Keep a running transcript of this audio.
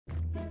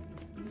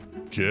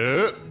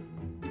Kit?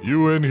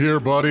 You in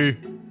here, buddy?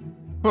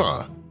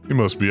 Huh, you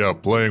must be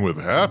out playing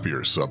with Happy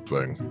or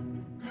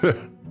something.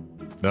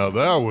 Now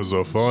that was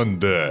a fun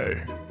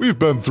day. We've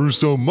been through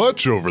so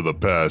much over the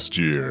past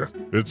year.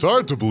 It's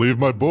hard to believe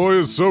my boy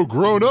is so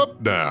grown up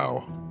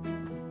now.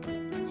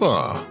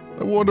 Huh,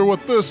 I wonder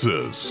what this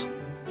is.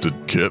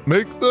 Did Kit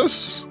make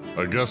this?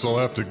 I guess I'll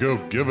have to go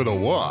give it a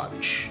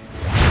watch.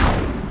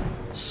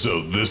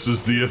 So this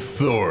is the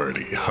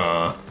Authority,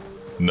 huh?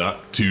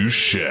 Not too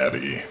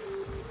shabby.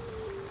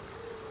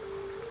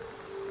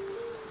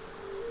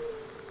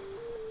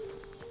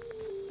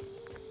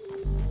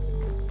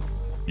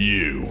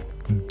 You,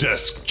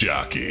 desk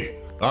jockey.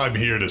 I'm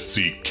here to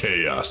see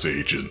Chaos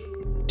Agent.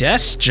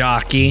 Desk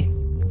jockey?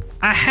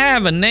 I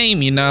have a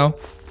name, you know.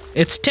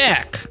 It's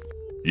Tech.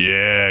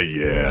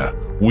 Yeah.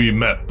 We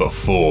met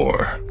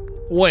before.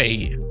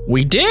 Wait,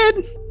 we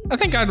did? I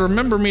think I'd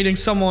remember meeting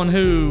someone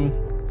who,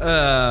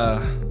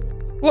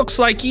 looks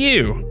like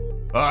you.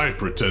 I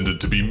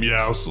pretended to be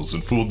Meowscles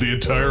and fooled the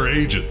entire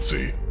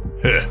agency.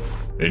 Heh,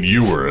 and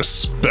you were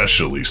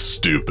especially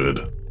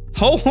stupid.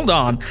 Hold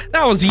on,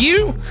 that was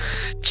you?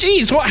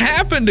 Jeez, what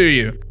happened to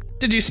you?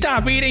 Did you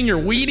stop eating your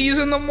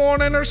Wheaties in the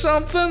morning or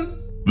something?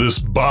 This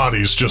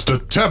body's just a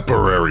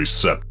temporary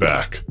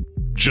setback.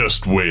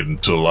 Just wait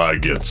until I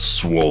get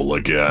swole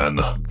again.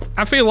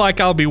 I feel like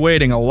I'll be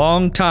waiting a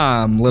long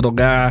time, little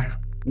guy.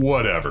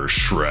 Whatever,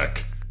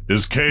 Shrek.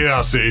 Is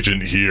Chaos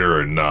Agent here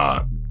or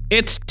not?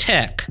 It's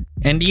Tech,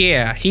 and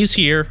yeah, he's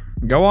here.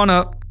 Go on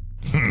up.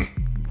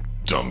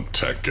 Dumb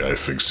tech guy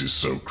thinks he's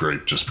so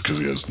great just because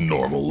he has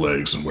normal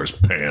legs and wears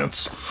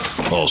pants.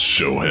 I'll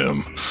show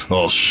him.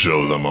 I'll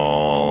show them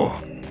all.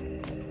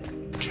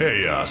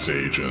 Chaos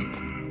Agent.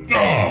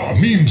 Ah,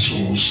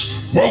 Meansels.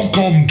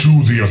 Welcome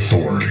to the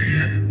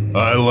Authority.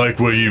 I like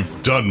what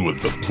you've done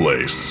with the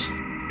place.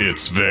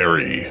 It's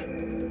very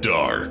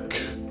dark.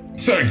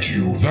 Thank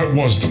you, that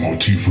was the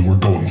motif we were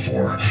going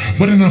for.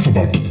 But enough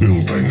about the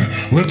building.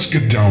 Let's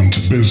get down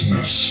to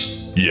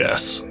business.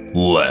 Yes,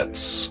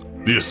 let's.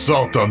 The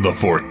assault on the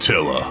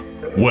Fortilla.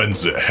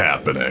 When's it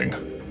happening?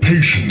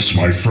 Patience,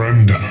 my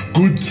friend.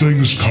 Good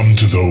things come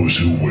to those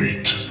who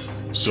wait.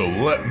 So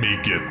let me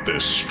get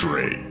this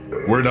straight.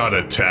 We're not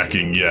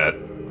attacking yet.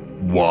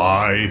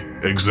 Why,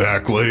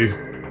 exactly?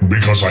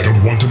 Because I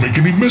don't want to make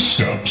any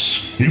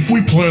missteps. If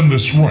we plan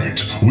this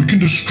right, we can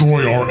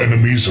destroy our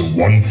enemies in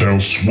one fell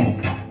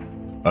swoop.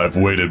 I've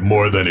waited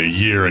more than a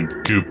year in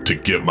Goop to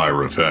get my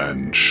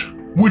revenge.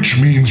 Which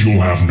means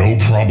you'll have no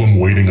problem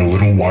waiting a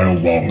little while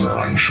longer,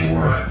 I'm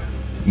sure.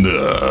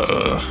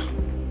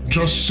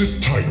 Just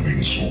sit tight,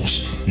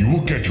 Meansels. You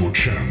will get your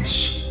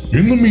chance.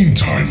 In the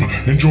meantime,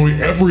 enjoy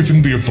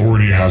everything the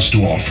Authority has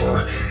to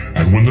offer.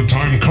 And when the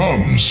time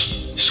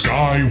comes,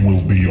 Sky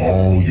will be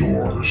all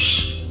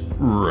yours.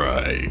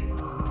 Right.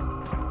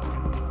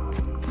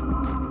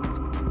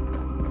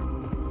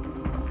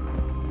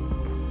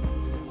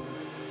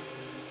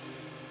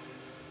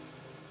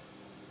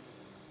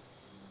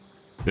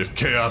 If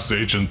Chaos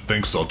Agent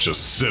thinks I'll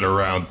just sit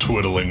around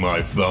twiddling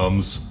my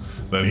thumbs,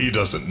 then he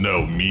doesn't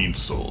know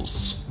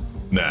Meansels.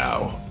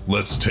 Now,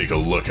 let's take a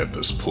look at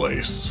this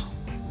place.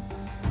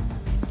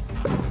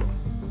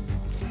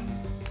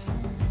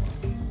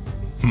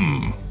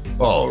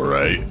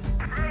 Alright.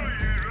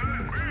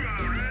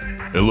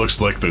 It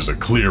looks like there's a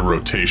clear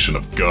rotation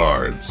of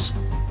guards.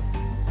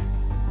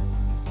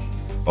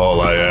 All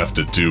I have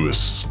to do is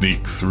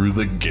sneak through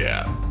the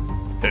gap.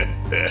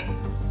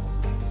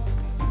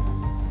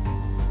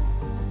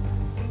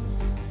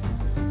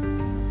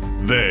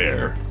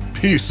 There,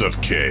 piece of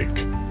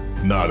cake.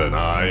 Not an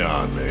eye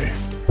on me.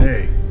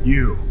 Hey,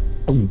 you.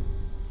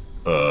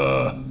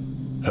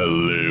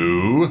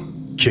 Hello?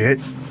 Kit,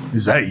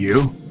 is that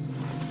you?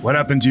 What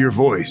happened to your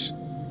voice?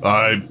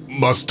 I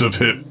must have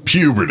hit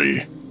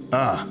puberty.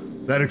 Ah,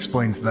 that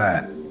explains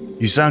that.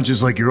 You sound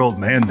just like your old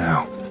man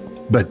now.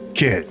 But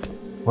Kit,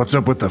 what's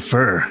up with the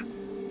fur?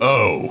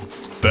 Oh,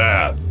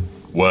 that.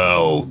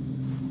 Well,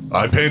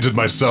 I painted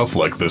myself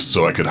like this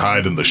so I could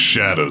hide in the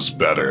shadows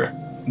better.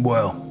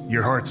 Well,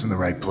 your heart's in the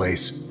right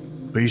place.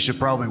 But you should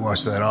probably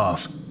wash that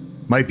off.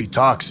 Might be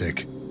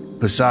toxic.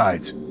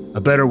 Besides,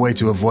 a better way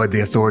to avoid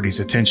the Authority's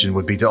attention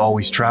would be to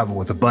always travel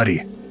with a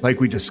buddy, like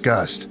we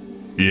discussed.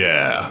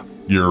 Yeah,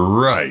 you're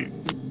right.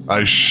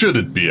 I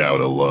shouldn't be out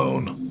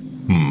alone.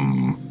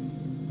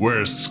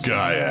 Where's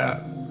Sky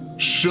at?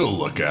 She'll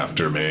look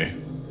after me.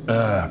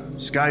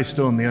 Sky's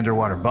still in the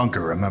underwater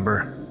bunker,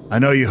 remember? I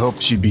know you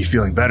hoped she'd be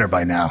feeling better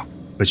by now,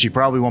 but she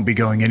probably won't be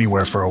going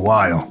anywhere for a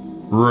while.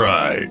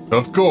 Right,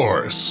 of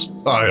course.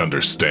 I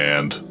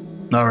understand.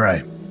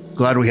 Alright,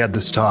 glad we had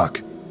this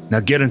talk. Now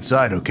get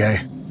inside,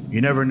 okay?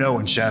 You never know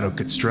when Shadow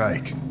could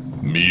strike.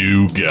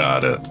 You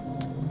got it,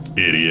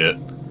 idiot.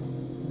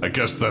 I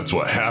guess that's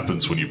what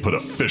happens when you put a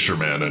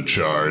fisherman in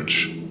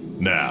charge.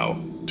 Now,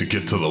 to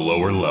get to the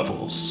lower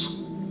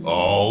levels.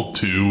 All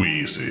too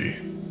easy.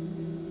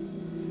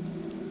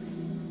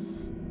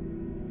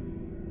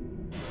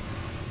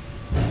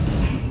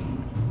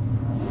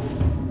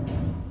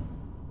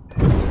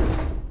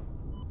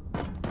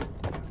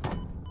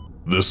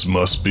 This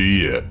must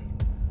be it.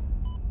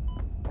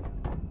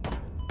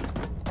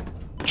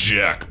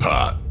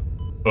 Jackpot.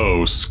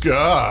 Oh,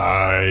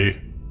 Sky.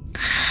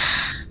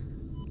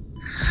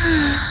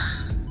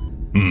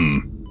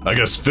 I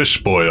guess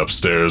Fish Boy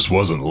upstairs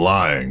wasn't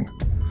lying.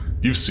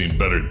 You've seen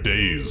better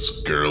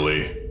days,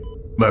 girly.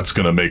 That's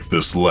gonna make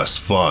this less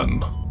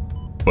fun,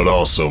 but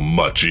also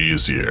much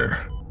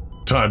easier.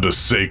 Time to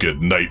say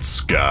goodnight,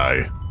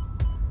 Sky.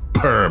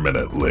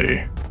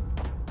 Permanently.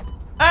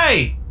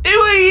 Hey, who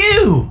are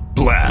you?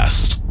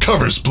 Blast.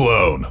 Cover's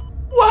blown.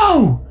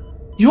 Whoa,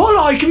 you're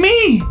like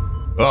me.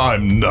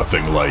 I'm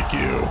nothing like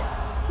you.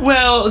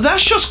 Well,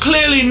 that's just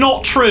clearly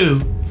not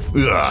true.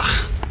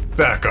 Ugh.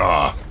 Back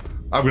off.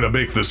 I'm gonna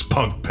make this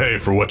punk pay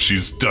for what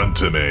she's done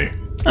to me.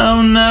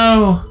 Oh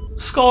no,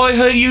 Sky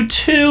hurt you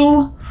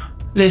too?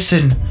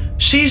 Listen,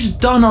 she's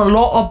done a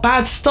lot of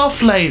bad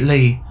stuff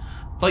lately,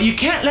 but you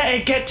can't let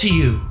it get to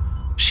you.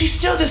 She's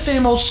still the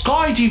same old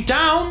Sky deep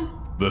down.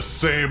 The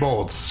same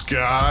old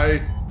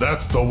Sky?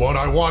 That's the one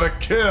I want to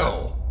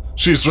kill.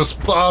 She's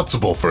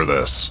responsible for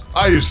this.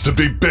 I used to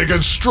be big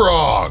and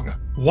strong.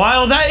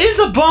 While that is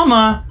a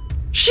bummer,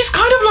 she's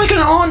kind of like an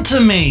aunt to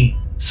me,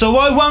 so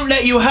I won't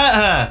let you hurt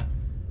her.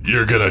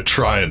 You're gonna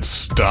try and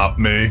stop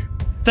me?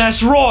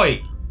 That's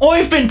right.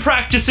 I've been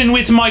practicing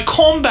with my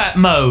combat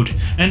mode,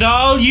 and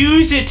I'll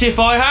use it if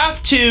I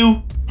have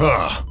to.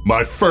 Huh,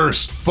 my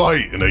first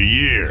fight in a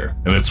year,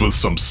 and it's with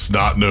some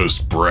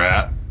snot-nosed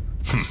brat?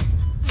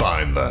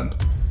 Fine then.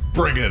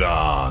 Bring it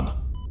on.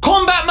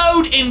 Combat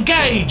mode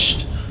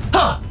engaged.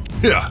 Huh.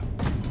 Yeah.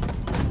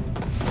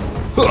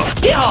 Huh.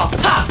 Yeah.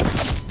 Ha.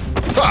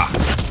 Ha.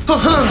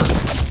 Ha.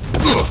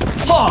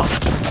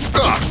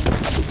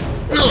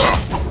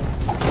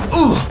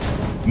 Ooh.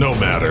 No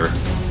matter.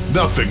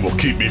 Nothing will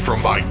keep me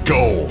from my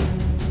goal.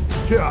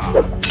 Yeah.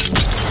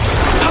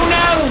 Oh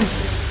no!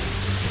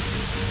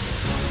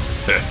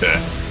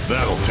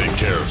 That'll take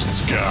care of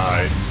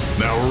Sky.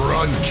 Now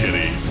run,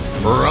 kitty,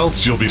 or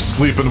else you'll be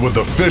sleeping with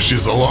the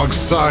fishes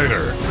alongside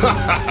her.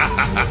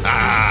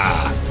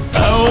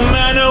 Oh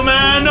man, oh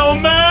man, oh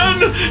man!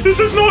 This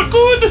is not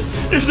good!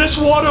 If this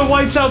water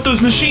wipes out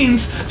those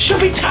machines, she'll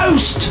be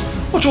toast!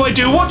 What do I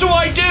do? What do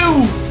I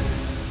do?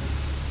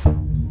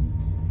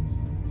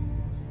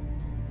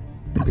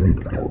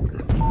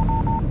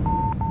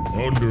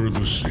 Under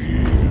the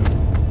sea.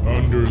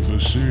 Under the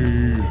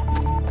sea.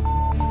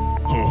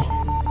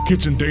 Oh,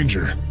 kid's in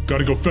danger.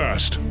 Gotta go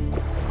fast.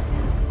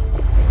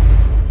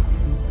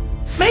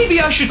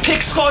 Maybe I should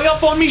pick Sky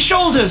up on me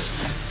shoulders.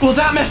 Will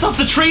that mess up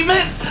the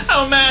treatment?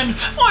 Oh man,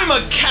 I'm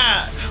a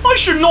cat. I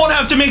should not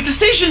have to make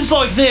decisions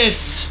like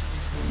this.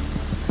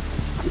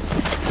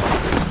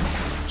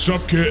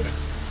 Sup, kid?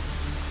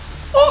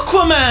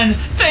 Aquaman,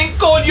 thank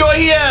God you're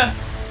here.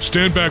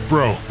 Stand back,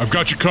 bro. I've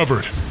got you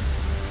covered.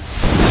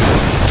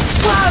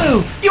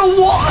 Wow, you're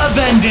water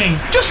bending,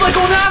 just like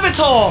on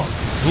Avatar.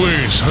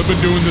 Please, I've been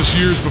doing this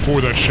years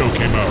before that show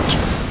came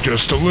out.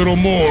 Just a little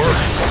more.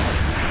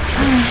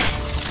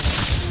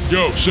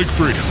 Yo,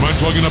 Siegfried, mind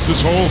plugging up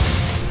this hole?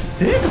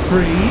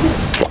 Siegfried?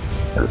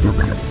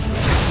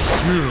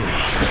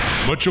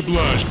 Phew. Much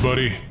obliged,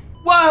 buddy.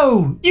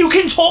 Whoa, you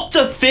can talk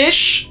to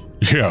fish?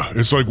 Yeah,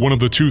 it's like one of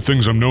the two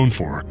things I'm known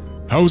for.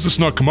 How has this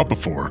not come up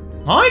before?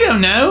 I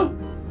don't know.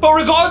 But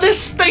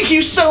regardless, thank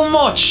you so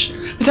much.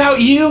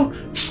 Without you,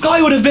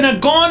 Sky would have been a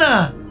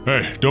goner.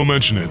 Hey, don't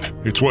mention it.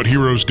 It's what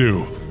heroes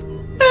do.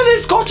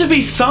 There's got to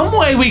be some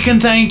way we can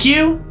thank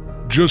you.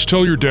 Just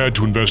tell your dad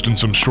to invest in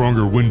some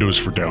stronger windows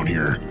for down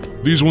here.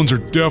 These ones are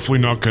definitely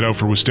not cut out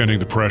for withstanding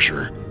the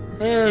pressure.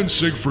 And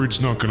Siegfried's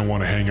not gonna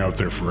want to hang out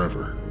there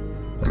forever.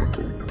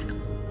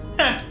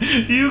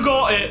 You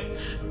got it.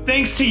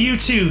 Thanks to you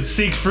too,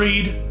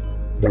 Siegfried.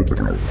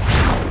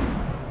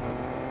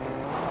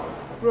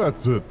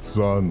 That's it,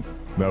 son.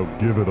 Now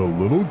give it a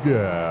little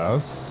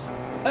gas.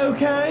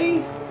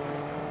 Okay.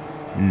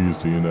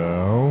 Easy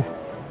now.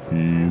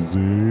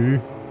 Easy.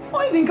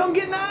 I think I'm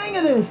getting the hang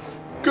of this.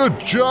 Good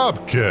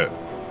job, Kit.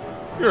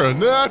 You're a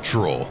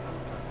natural.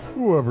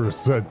 Whoever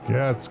said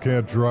cats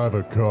can't drive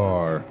a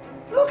car?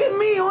 Look at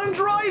me, I'm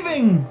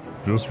driving.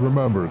 Just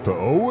remember to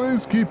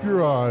always keep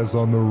your eyes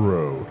on the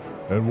road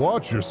and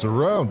watch your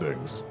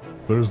surroundings.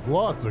 There's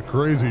lots of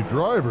crazy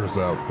drivers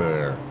out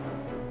there.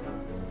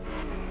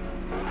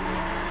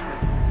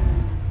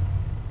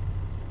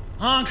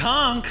 Honk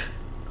honk.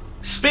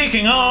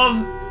 Speaking of,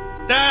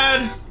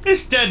 Dad,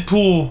 it's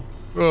Deadpool.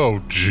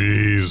 Oh,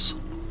 jeez.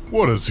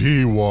 What does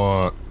he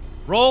want?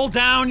 Roll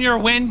down your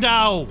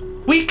window!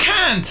 We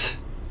can't!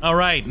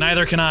 Alright,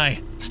 neither can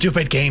I.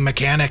 Stupid game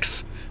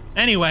mechanics.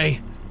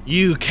 Anyway,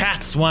 you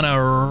cats wanna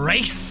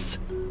race?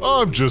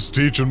 I'm just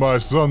teaching my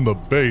son the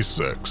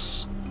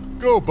basics.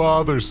 Go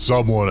bother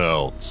someone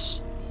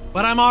else.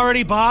 But I'm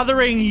already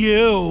bothering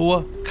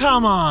you.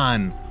 Come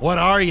on. What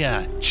are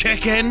ya?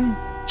 Chicken?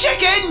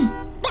 Chicken!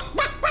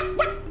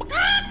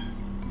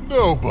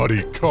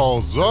 Nobody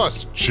calls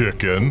us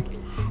chicken.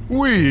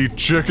 We eat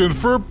chicken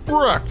for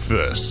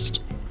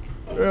breakfast,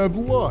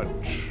 and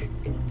lunch,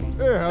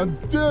 and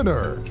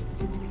dinner.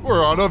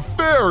 We're on a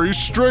very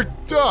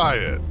strict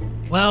diet.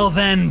 Well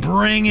then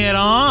bring it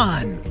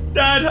on.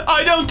 Dad,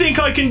 I don't think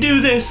I can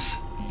do this.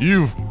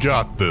 You've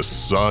got this,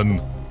 son.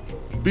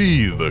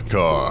 Be the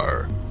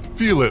car.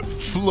 Feel it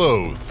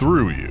flow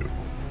through you.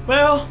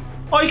 Well,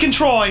 I can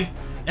try.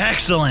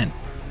 Excellent.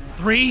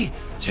 3,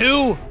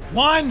 2,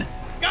 1,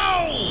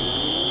 go!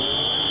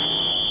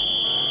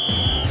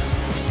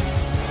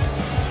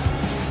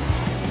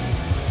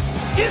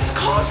 His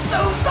car's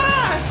so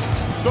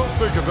fast! Don't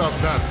think about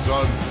that,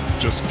 son.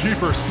 Just keep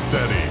her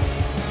steady.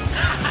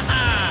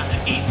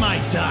 Eat my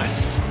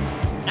dust.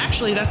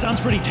 Actually, that sounds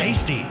pretty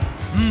tasty.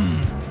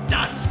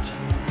 Dust.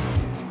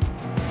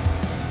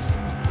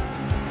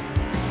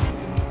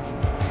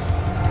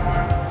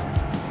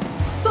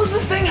 Does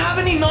this thing have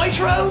any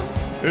nitro?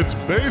 It's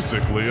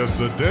basically a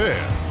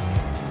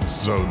sedan.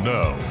 So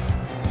no.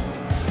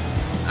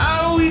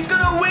 Oh, he's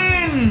gonna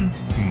win!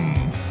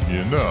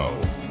 You know,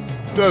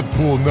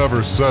 Deadpool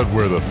never said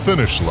where the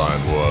finish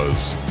line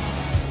was.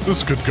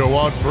 This could go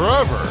on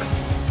forever.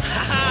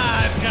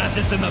 Haha, I've got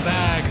this in the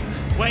bag.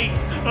 Wait,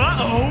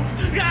 uh-oh.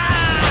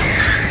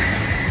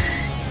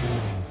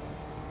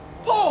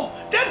 Oh,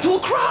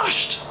 Deadpool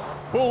crashed!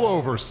 Pull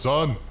over,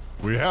 son.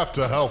 We have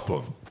to help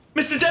him.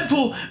 Mr.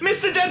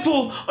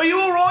 Deadpool, are you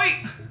alright?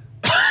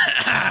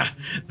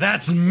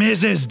 That's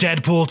Mrs.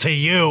 Deadpool to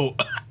you.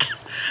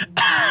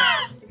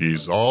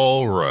 He's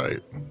all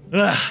right.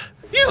 Ugh.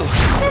 You.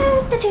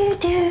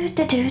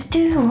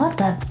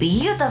 What a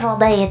beautiful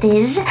day it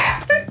is.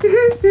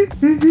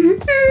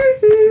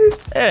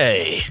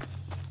 Hey,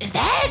 Is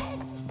that?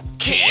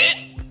 kid!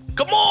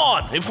 Come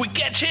on! If we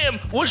catch him,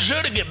 we're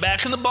sure to get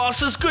back in the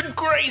boss's good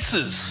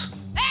graces.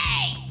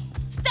 Hey!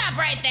 Stop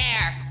right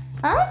there!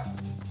 Huh?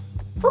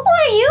 Who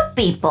are you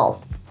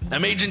people?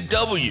 I'm Agent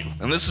W,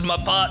 and this is my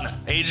partner,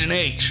 Agent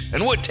H,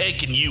 and we're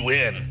taking you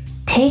in.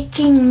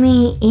 Taking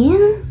me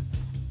in?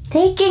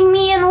 Taking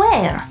me in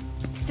where?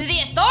 To the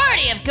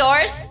authority, of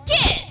course.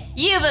 Kid,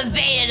 you've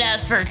evaded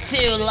us for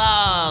too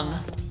long.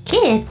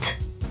 Kit?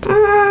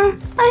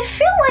 I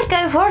feel like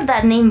I've heard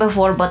that name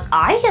before, but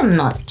I am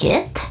not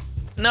Kit.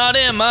 Not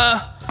him,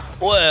 huh?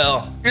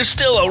 Well, you're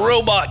still a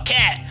robot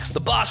cat. The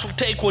boss will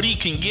take what he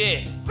can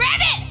get. Grab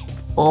it!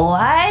 Oh,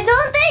 I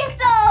don't think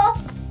so.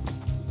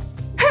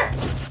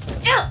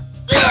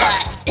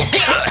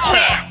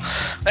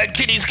 That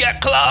kitty's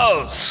got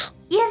claws.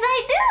 Yes,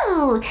 I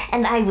do.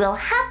 And I will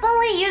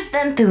happily use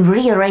them to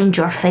rearrange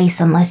your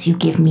face unless you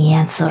give me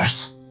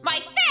answers. My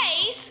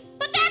face?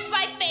 But that's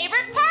my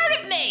favorite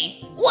part of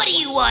me. What do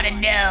you want to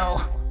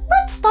know?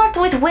 Let's start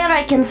with where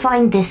I can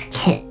find this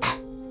Kit.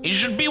 He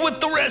should be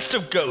with the rest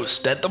of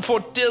Ghost at the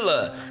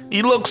Fortilla.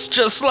 He looks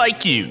just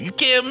like you. You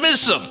can't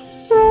miss him.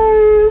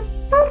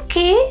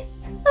 Okay.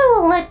 I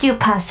will let you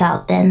pass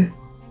out then.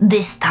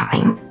 This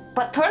time.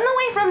 But turn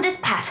away from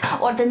this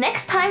path, or the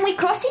next time we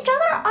cross each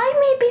other, I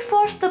may be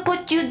forced to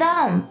put you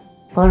down.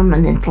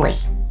 Permanently.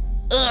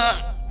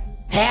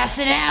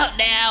 Passing out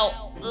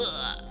now.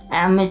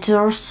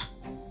 Amateurs.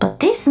 But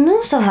this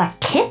news of a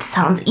Kit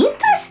sounds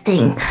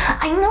interesting.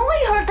 I know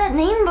I heard that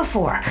name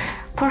before.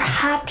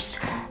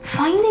 Perhaps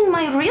finding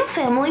my real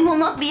family will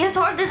not be as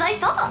hard as I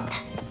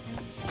thought.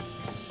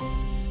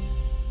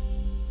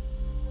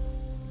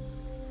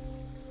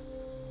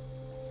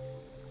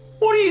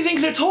 What do you think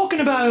they're talking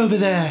about over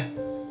there?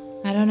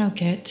 I don't know,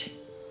 Kit.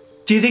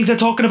 Do you think they're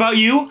talking about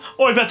you?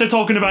 Or I bet they're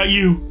talking about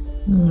you.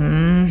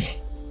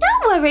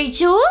 Don't worry,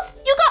 Jules.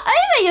 You got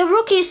over your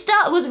rookie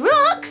start with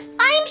rocks.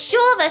 I'm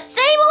sure the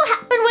same will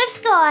happen with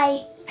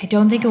Sky. I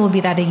don't think it will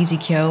be that easy,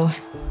 Kyo.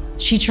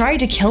 She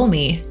tried to kill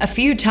me a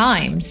few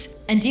times,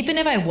 and even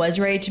if I was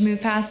ready to move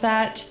past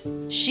that,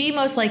 she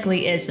most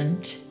likely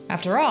isn't.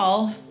 After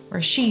all,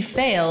 where she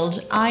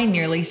failed, I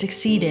nearly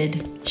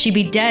succeeded. She'd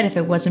be dead if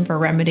it wasn't for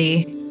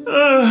Remedy.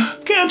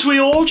 Can't we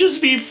all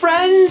just be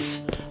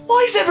friends?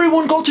 Why's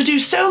everyone got to do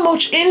so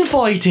much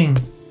infighting?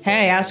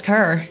 Hey, ask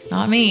her,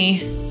 not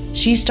me.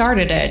 She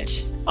started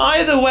it.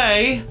 Either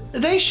way,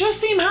 they sure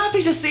seem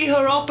happy to see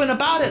her up and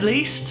about at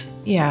least.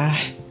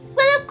 Yeah.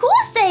 Well, of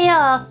course they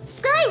are.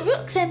 Sky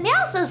Rooks and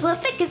Mousers were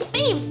thick as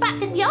thieves back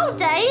in the old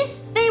days.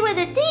 They were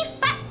the de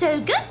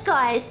facto good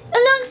guys,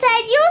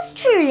 alongside yours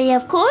truly,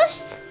 of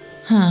course.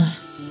 Huh.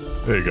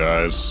 Hey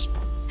guys.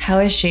 How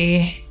is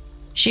she?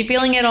 She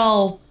feeling it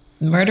all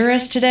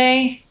murderous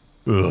today?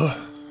 Ugh.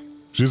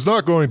 She's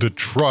not going to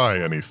try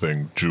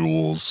anything,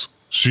 Jules.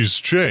 She's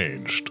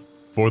changed.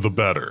 For the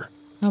better.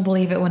 I'll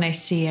believe it when I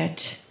see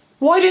it.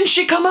 Why didn't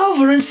she come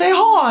over and say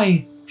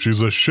hi?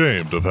 She's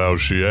ashamed of how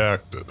she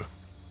acted.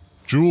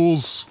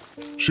 Jules,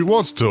 she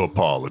wants to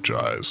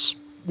apologize.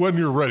 When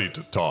you're ready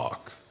to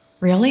talk.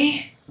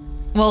 Really?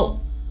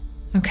 Well,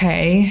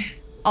 okay.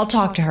 I'll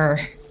talk to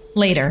her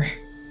later.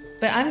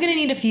 But I'm gonna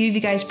need a few of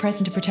you guys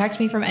present to protect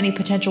me from any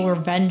potential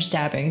revenge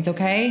stabbings,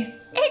 okay?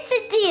 It's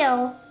a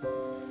deal.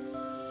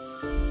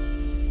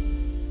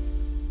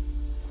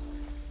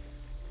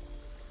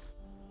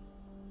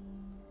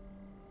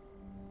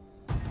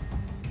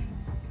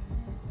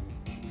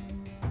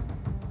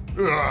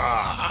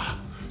 Ah,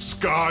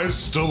 Sky's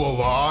still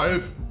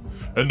alive?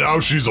 And now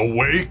she's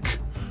awake?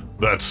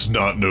 That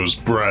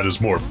snot-nosed brat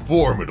is more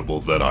formidable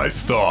than I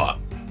thought.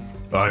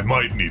 I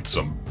might need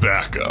some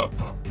backup.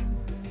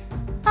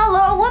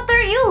 Hello, what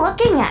are you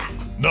looking at?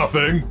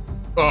 Nothing.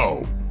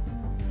 Oh,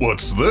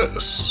 what's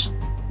this?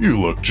 You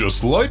look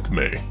just like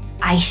me.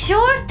 I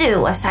sure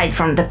do, aside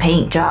from the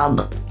paint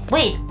job.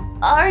 Wait,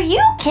 are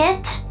you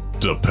Kit?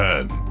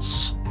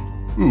 Depends.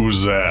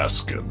 Who's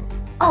asking?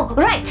 Oh,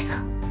 right.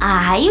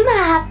 I'm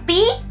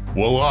happy.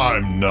 Well,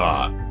 I'm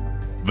not.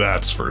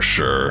 That's for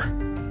sure.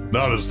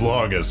 Not as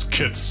long as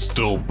Kit's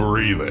still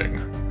breathing.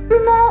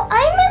 No,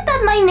 I meant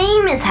that my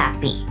name is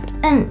Happy.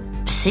 And,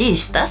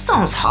 sheesh, that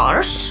sounds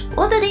harsh.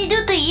 What did he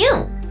do to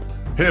you?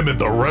 Him and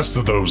the rest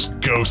of those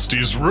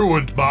ghosties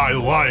ruined my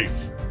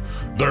life.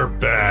 They're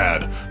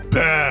bad,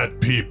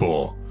 bad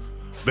people.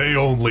 They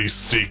only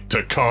seek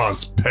to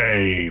cause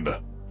pain.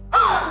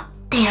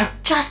 They're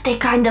just the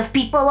kind of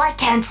people I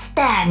can't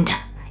stand.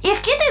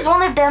 If Kit is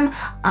one of them,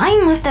 I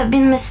must have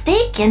been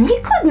mistaken. He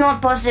could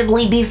not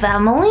possibly be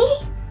family.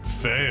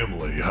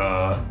 Family,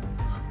 huh?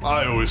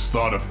 I always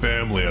thought of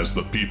family as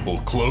the people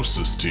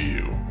closest to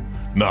you,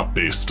 not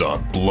based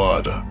on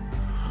blood.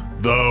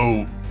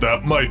 Though,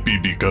 that might be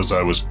because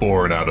I was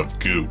born out of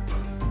goop.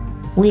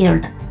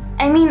 Weird.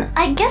 I mean,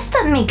 I guess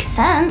that makes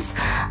sense.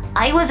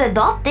 I was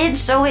adopted,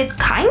 so it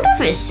kind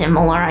of is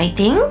similar, I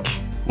think.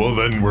 Well,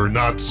 then we're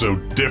not so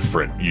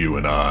different, you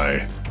and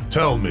I.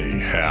 Tell me,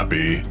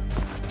 Happy,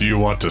 do you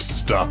want to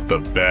stop the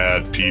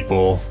bad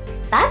people?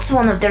 That's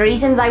one of the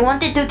reasons I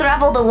wanted to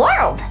travel the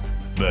world.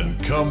 Then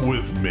come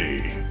with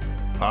me.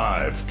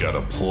 I've got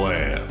a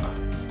plan.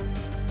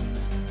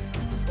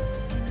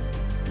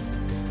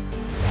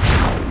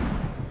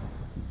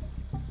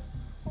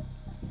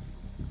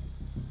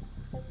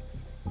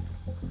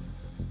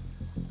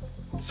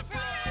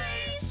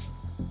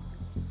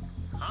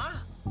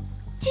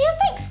 Do you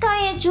think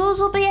Sky and Jules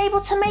will be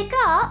able to make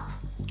up?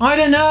 I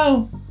don't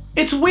know.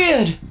 It's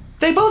weird.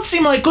 They both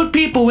seem like good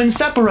people when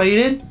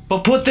separated,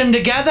 but put them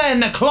together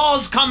and the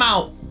claws come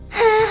out.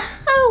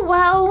 Oh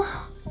well.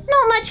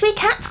 Not much we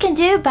cats can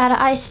do about it,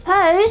 I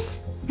suppose.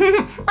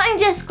 I'm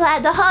just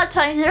glad the hard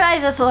times are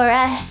over for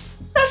us.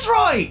 That's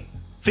right.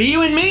 For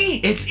you and me,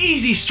 it's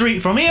easy street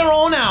from here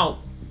on out.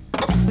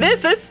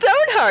 This is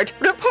Stoneheart,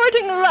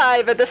 reporting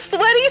live at the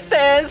Sweaty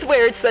Sands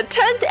where it's the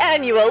 10th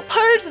annual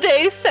Purrs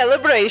Day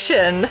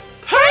celebration.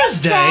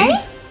 Purrs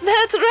Day?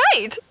 That's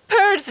right!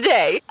 Purrs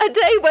Day, a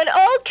day when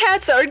all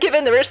cats are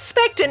given the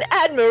respect and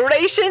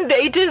admiration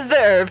they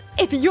deserve.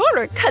 If you're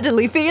a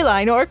cuddly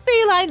feline or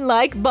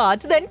feline-like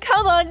bot, then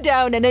come on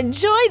down and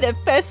enjoy the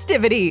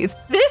festivities.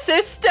 This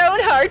is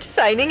Stoneheart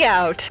signing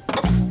out.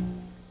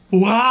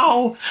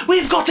 Wow,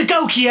 we've got to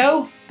go,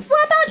 Kyo.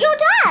 What about your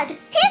dad?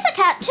 He's a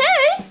cat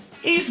too.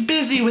 He's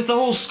busy with the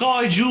whole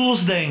Sky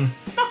Jules thing.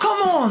 Now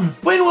come on,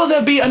 when will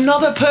there be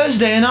another Purrs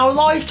Day in our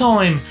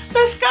lifetime?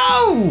 Let's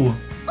go!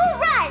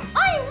 Alright,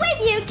 I'm with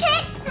you,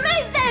 Kit.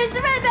 Move those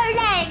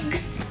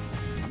robo-legs.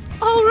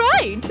 All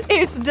right,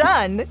 it's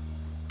done.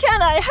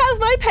 Can I have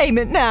my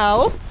payment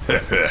now?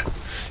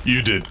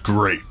 You did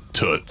great,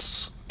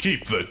 Toots.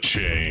 Keep the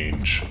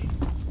change.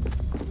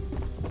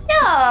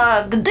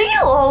 Yuck, do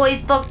you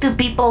always talk to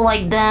people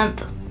like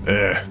that?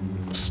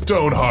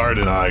 Stoneheart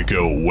and I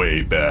go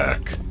way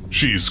back.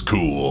 She's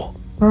cool.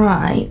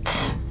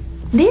 Right.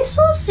 This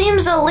all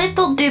seems a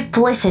little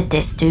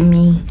duplicitous to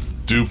me.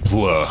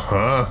 Dupla,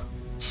 huh?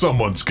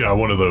 Someone's got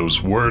one of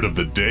those word of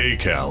the day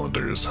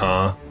calendars,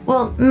 huh?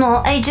 Well, no,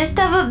 I just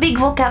have a big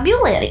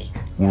vocabulary.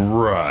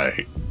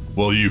 Right.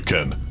 Well, you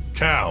can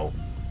count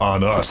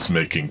on us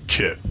making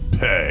Kit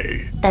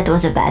pay. That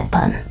was a bad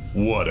pun.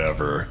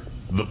 Whatever.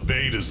 The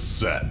bait is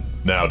set.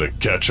 Now to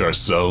catch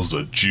ourselves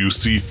a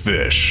juicy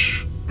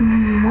fish.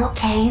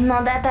 Okay,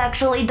 now that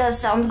actually does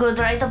sound good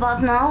right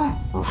about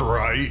now.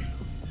 Right?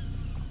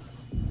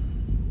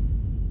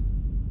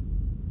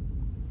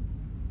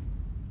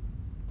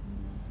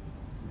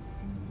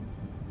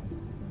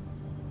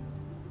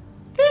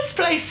 This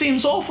place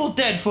seems awful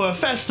dead for a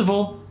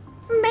festival.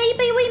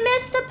 Maybe we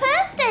missed the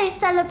Purrs Day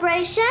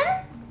celebration?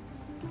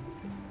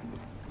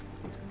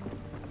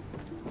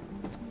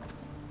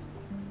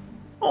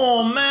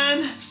 Oh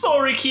man,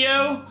 sorry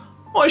Kyo.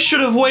 I should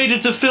have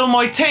waited to fill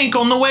my tank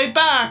on the way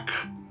back.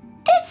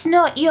 It's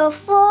not your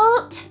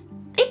fault.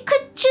 It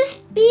could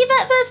just be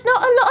that there's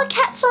not a lot of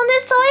cats on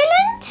this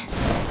island.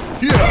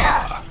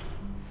 Yeah!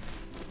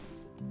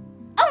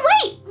 Oh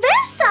wait,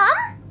 there's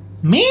some!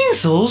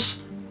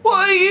 Measles?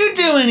 What are you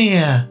doing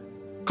here?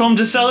 Come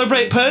to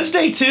celebrate Purrs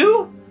Day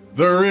too?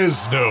 There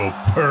is no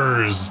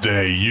Purrs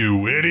Day,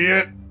 you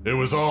idiot! It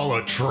was all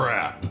a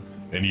trap,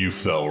 and you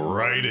fell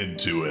right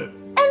into it.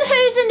 And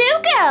who's the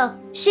new girl?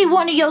 She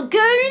one of your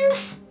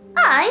goons?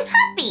 I'm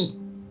Happy.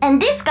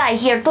 And this guy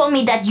here told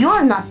me that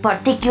you're not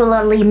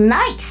particularly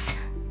nice.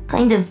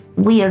 Kind of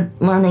weird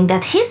learning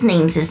that his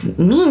name is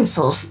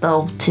Measles,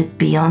 though, to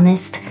be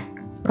honest.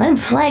 Red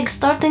flag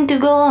starting to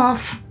go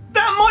off.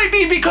 That might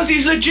be because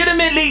he's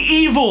legitimately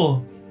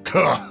evil.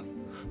 Huh.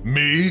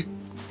 Me?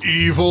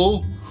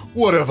 Evil?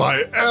 What have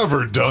I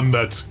ever done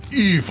that's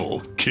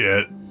evil,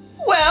 Kit?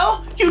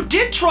 Well, you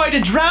did try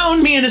to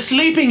drown me and a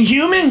sleeping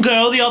human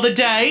girl the other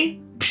day.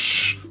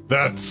 Psh,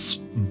 that's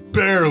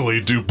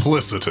barely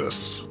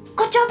duplicitous.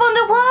 Oh, Good job on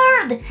the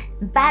word!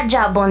 Bad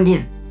job on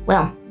the,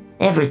 well,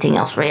 everything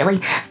else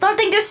really.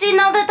 Starting to see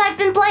now that I've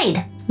been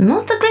played.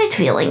 Not a great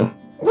feeling.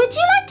 Would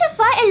you like to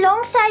fight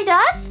alongside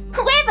us?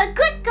 We're the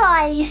good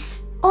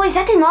guys. Oh, is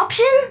that an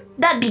option?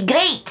 That'd be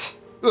great.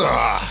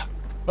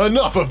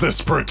 Enough of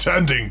this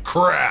pretending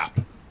crap.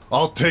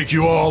 I'll take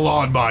you all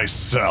on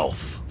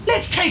myself.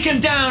 Let's take him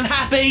down,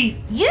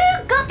 Happy. You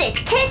got it,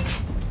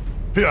 Kit.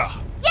 Yeah.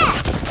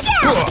 Yeah,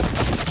 yeah.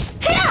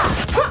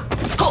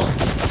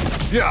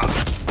 Yeah.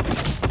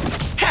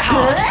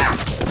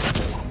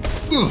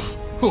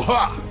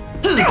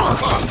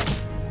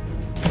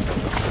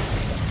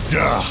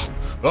 Yeah.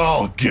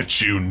 I'll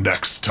get you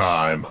next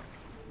time.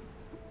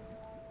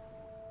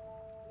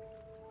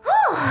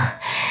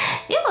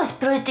 It was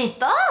pretty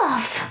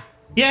tough.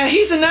 Yeah,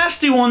 he's a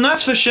nasty one,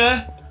 that's for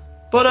sure.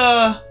 But,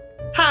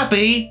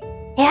 Happy.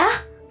 Yeah?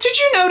 Did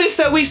you notice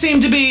that we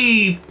seem to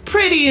be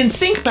pretty in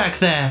sync back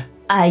there?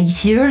 I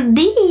sure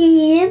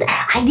did.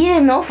 I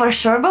didn't know for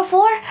sure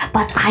before,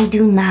 but I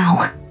do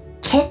now.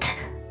 Kit,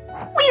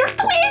 we're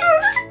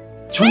twins.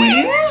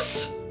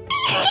 Twins?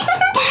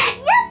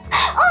 Yep.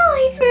 Oh,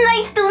 it's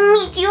nice to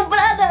meet you,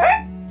 brother.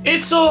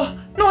 It's,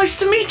 nice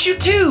to meet you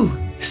too,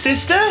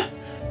 sister.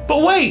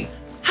 But wait,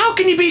 how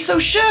can you be so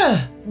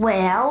sure?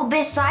 Well,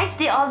 besides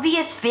the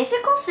obvious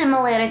physical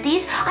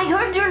similarities, I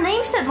heard your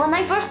name said when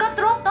I first got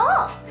dropped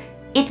off.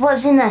 It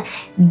was in a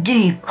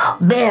deep,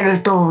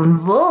 baritone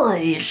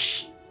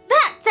voice.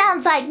 That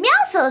sounds like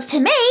Meowscles to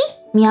me.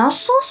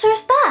 Meowscles?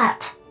 Who's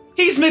that?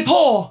 He's me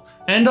paw,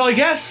 and I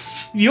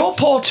guess your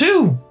paw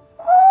too.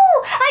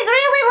 Oh, I'd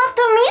really love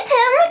to meet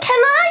him.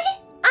 Can I?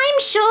 I'm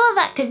sure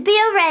that could be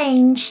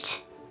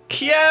arranged.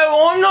 Yeah,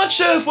 well, I'm not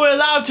sure if we're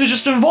allowed to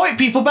just invite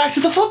people back to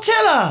the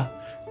flotilla.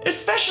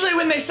 Especially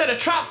when they set a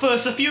trap for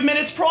us a few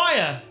minutes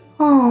prior.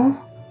 Oh,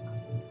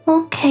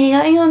 okay,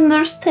 I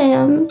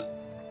understand.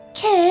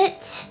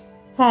 Kit.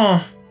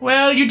 Huh.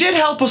 Well, you did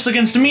help us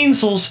against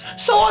Meansles,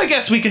 so I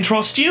guess we can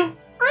trust you.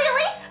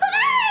 Really?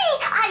 Hooray!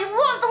 I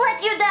won't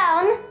let you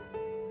down.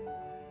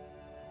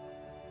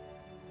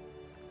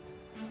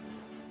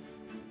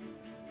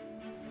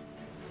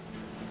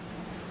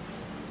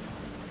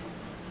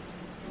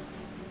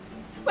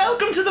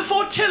 Welcome to the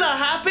Fortilla,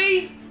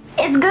 Happy!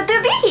 It's good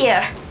to be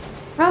here.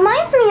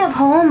 Reminds me of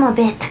home a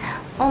bit,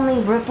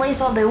 only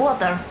replace all the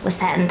water with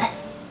sand.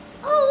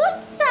 Oh,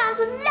 it sounds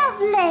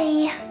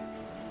lovely.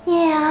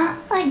 Yeah,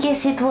 I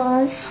guess it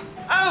was.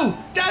 Oh,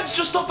 Dad's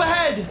just up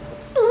ahead.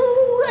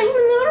 Ooh,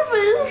 I'm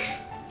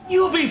nervous.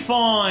 You'll be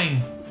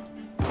fine.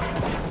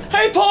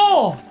 Hey,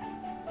 Paul!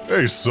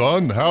 Hey,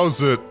 son,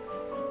 how's it?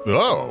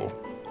 Oh,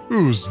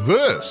 who's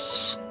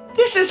this?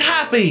 This is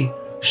Happy.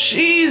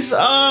 She's,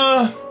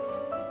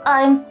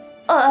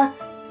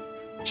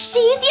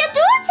 She's your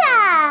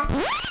daughter.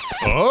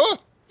 Huh?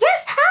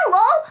 Yes,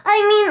 hello.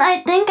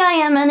 I think I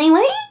am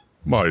anyway.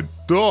 My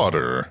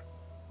daughter?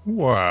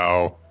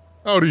 Wow.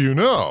 How do you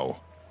know?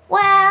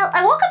 Well,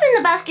 I woke up in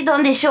the basket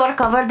on the shore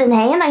covered in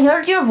hay and I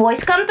heard your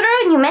voice come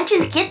through and you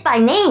mentioned Kit by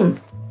name.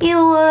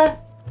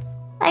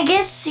 I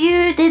guess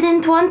you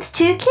didn't want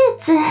 2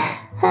 kids,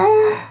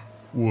 huh?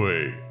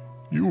 Wait,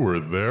 you were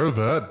there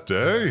that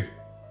day?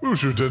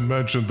 Ushu didn't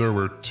mention there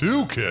were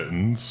 2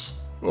 kittens.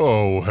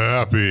 Oh,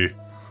 Happy.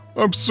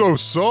 I'm so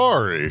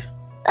sorry.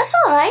 That's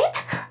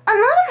alright.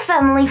 Another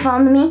family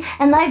found me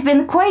and I've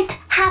been quite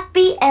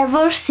happy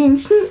ever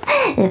since.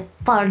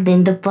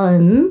 Pardon the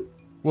pun.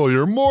 Well,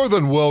 you're more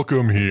than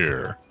welcome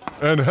here.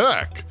 And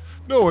heck,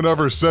 no one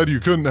ever said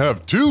you couldn't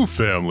have 2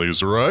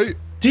 families, right?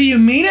 Do you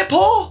mean it,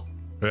 Paul?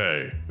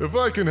 Hey, if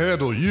I can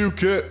handle you,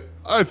 Kit,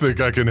 I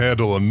think I can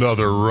handle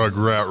another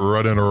rugrat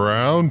running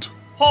around.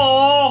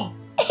 Oh!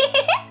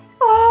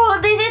 Oh,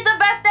 this is the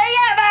best day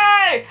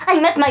ever! I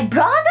met my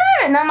brother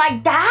and now my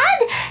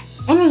dad.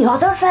 Any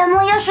other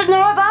family I should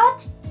know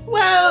about?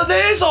 Well,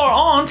 there's our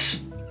aunt.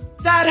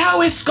 Dad,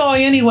 how is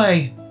Sky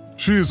anyway?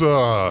 She's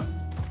okay.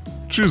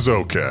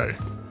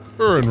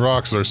 Her and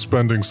Rox are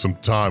spending some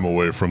time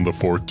away from the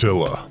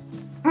Fortilla.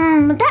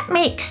 That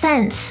makes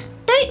sense.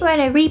 Don't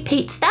want to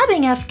repeat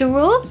stabbing after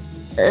all.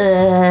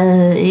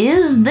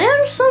 Is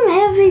there some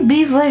heavy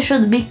beef I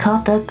should be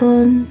caught up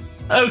on?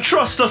 Oh,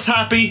 trust us,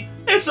 Happy.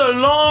 It's a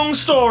long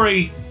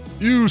story.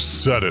 You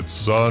said it,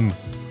 son.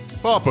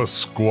 Papa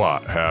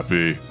squat,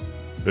 Happy.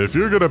 If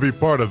you're gonna be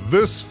part of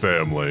this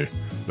family,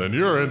 then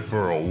you're in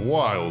for a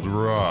wild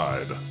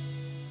ride.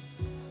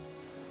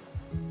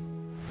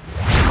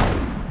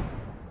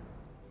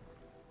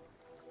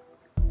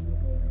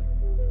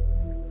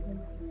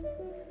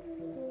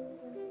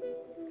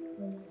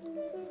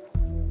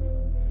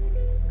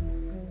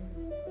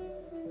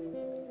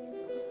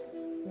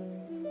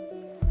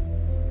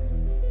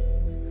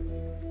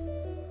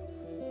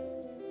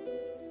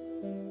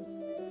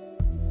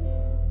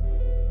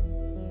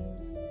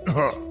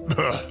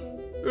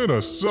 In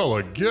a cell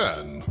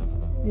again?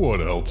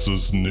 What else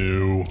is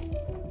new?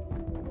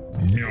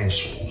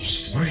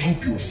 Meowscles, I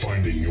hope you're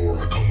finding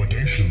your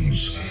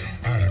accommodations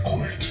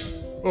adequate.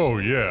 Oh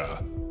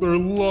yeah, they're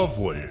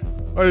lovely.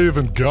 I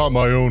even got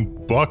my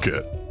own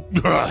bucket.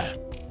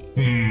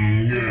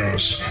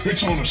 Yes.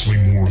 It's honestly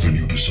more than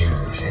you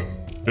deserve.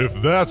 If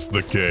that's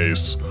the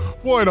case,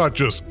 why not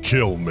just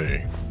kill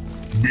me?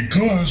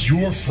 Because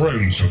your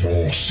friends have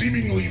all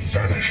seemingly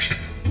vanished,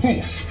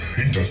 poof,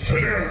 into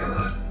thin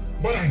air.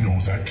 But I know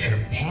that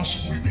can't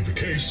possibly be the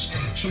case,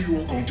 so you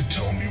are going to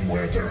tell me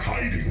where they're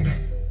hiding.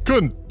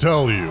 Couldn't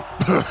tell you.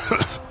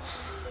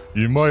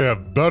 You might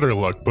have better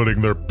luck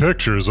putting their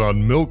pictures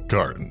on milk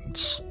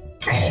cartons.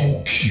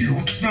 Oh,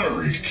 cute,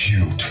 very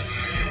cute.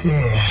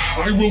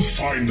 I will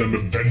find them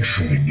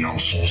eventually,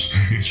 Meowscles.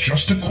 It's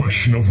just a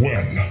question of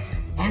when.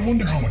 I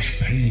wonder how much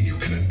pain you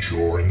can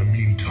endure in the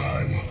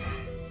meantime.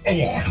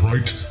 A lot,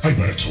 right? I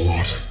bet it's a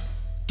lot.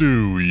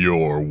 Do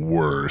your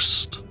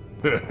worst.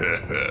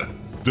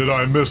 Did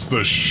I miss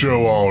the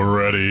show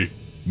already?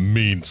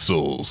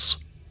 Meansels.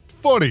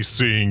 Funny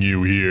seeing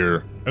you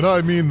here, and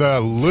I mean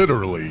that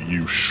literally,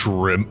 you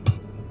shrimp.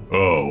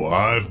 Oh,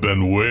 I've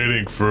been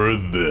waiting for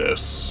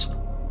this.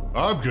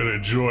 I'm gonna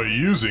enjoy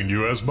using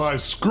you as my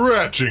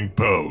scratching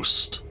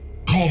post.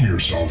 Calm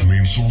yourself,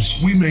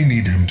 Meansels. We may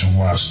need him to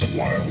last a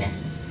while.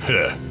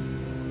 Heh,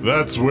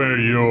 that's where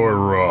you're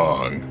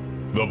wrong.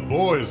 The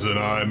boys and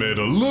I made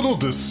a little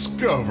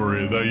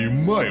discovery that you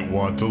might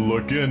want to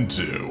look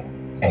into.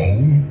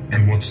 Oh,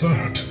 and what's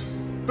that?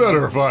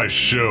 Better if I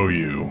show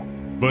you.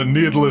 But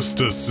needless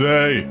to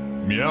say,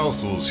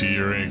 Meowscles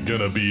here ain't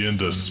gonna be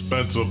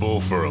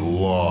indispensable for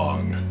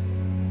long.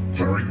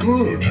 Very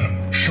good.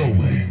 Show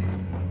me.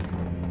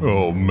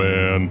 Oh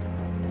man,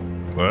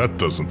 that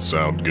doesn't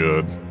sound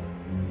good.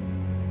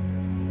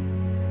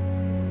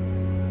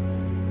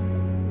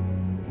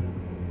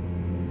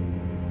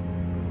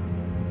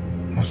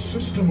 A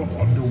system of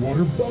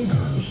underwater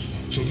bunkers.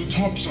 So the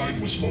top side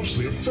was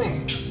mostly a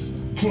front.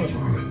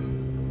 Clever.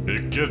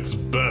 It gets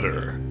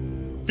better.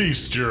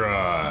 Feast your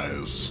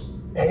eyes.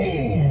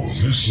 Oh,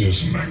 this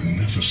is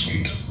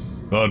magnificent.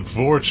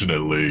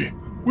 Unfortunately,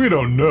 we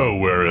don't know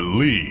where it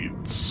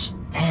leads.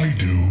 I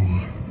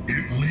do.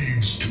 It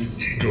leads to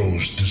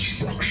ego's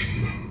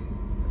destruction.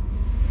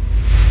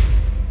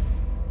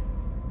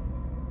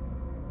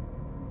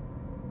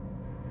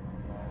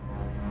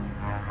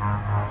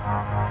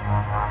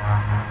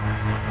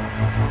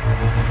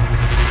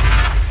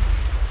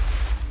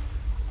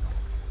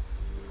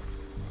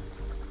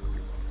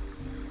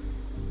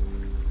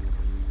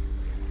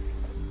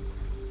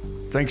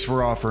 Thanks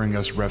for offering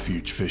us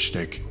refuge,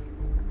 Fishstick.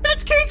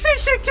 That's King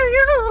Fishstick to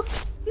you!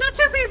 Not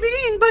to be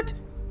mean, but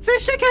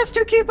Fishstick has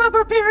to keep up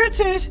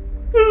appearances.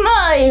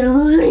 My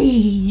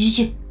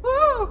liege.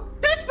 Oh,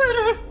 that's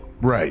better.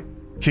 Right.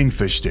 King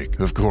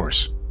Fishstick, of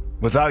course.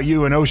 Without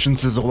you and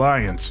Oceans'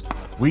 alliance,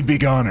 we'd be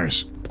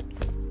goners.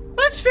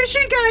 Us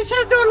fishing guys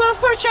have no love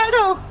for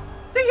Shadow.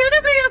 The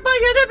enemy of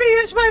my enemy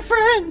is my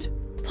friend.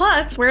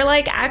 Plus, we're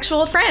like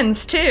actual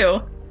friends,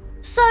 too.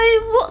 So,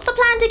 what's the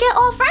plan to get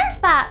our friends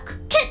back?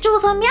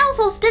 Kitjles and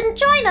Meowscles didn't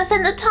join us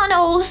in the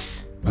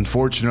tunnels.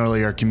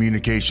 Unfortunately, our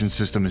communication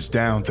system is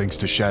down thanks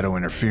to Shadow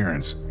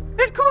interference.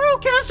 And Coral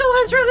Castle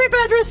has really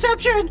bad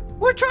reception.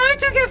 We're trying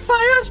to get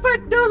fires,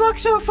 but no luck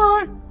so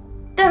far.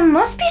 There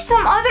must be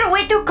some other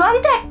way to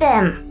contact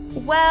them.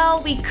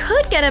 Well, we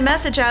could get a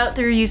message out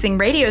through using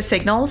radio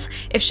signals.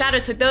 If Shadow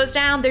took those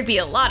down, there'd be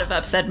a lot of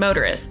upset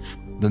motorists.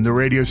 Then the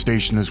radio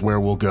station is where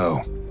we'll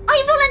go.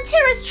 I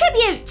volunteer as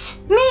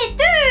tribute! Me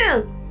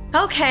too!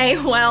 Okay,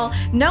 well,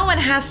 no one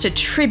has to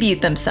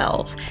tribute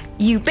themselves.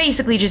 You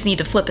basically just need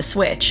to flip a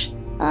switch.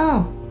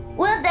 Oh,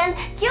 well then,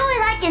 Q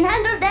and I can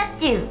handle that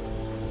too.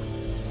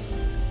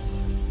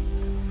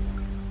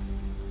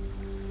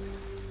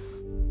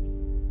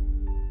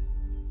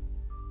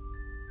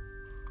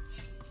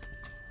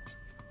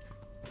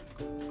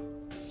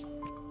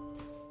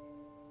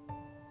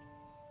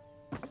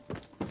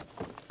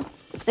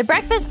 The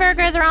breakfast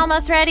burgers are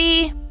almost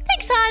ready.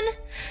 Thanks, hon.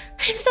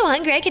 I'm so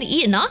hungry I could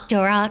eat an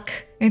Octorok.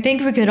 I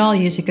think we could all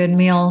use a good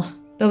meal.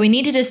 But we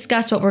need to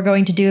discuss what we're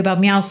going to do about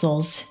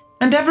Meowscles.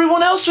 And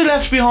everyone else we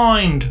left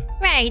behind.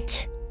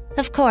 Right.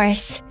 Of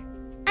course.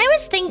 I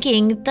was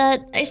thinking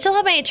that I still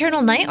have my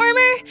Eternal Knight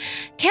armor.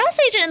 Chaos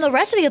Agent and the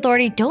rest of the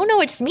Authority don't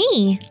know it's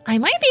me. I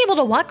might be able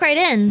to walk right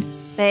in.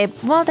 Babe,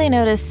 won't they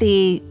notice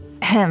the,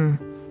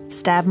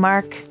 stab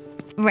mark?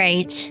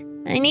 Right.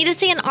 I need to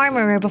see an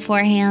armorer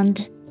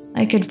beforehand.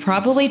 I could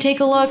probably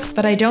take a look,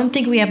 but I don't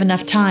think we have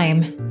enough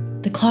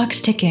time. The clock's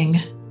ticking.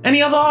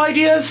 Any other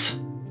ideas?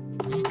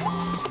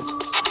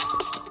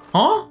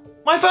 Huh?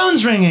 My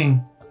phone's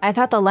ringing. I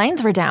thought the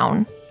lines were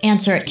down.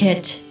 Answer it,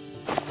 Kit.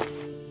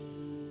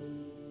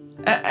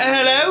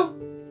 Hello?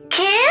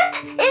 Kit?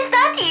 Is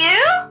that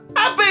you?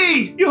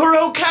 Happy! You're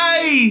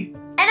okay!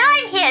 And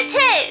I'm here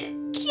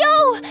too!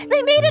 Yo!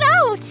 They made it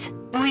out!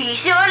 We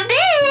sure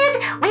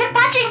did! We're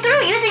patching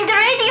through using the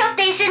radio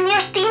station near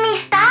Steamy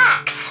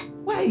Stacks.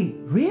 Wait,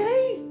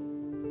 really?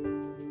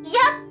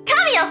 Yep,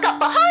 Camille's got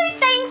the whole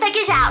thing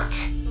figured out.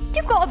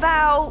 You've got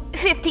about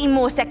 15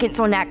 more seconds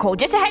on that call,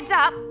 just a heads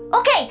up.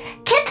 Okay,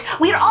 Kit,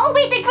 we're all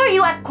waiting for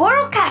you at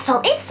Coral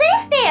Castle. It's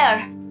safe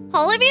there.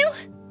 All of you?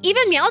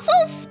 Even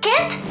Meowscles?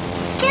 Kit,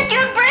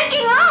 you're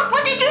breaking up.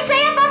 What did you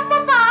say about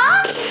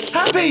Papa?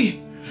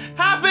 Happy!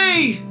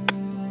 Happy!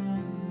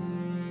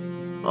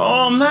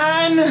 Oh,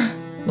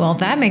 man. Well,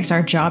 that makes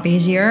our job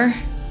easier.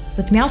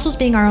 With Meowscles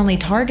being our only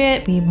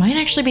target, we might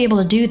actually be able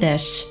to do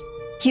this.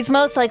 He's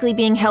most likely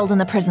being held in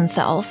the prison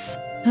cells.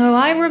 Oh,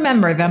 I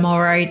remember them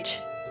all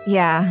right.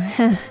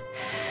 Yeah.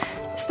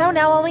 So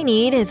now all we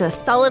need is a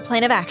solid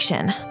plan of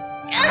action.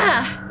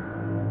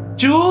 Ah!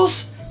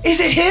 Jules? Is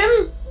it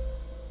him?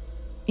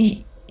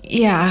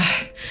 Yeah.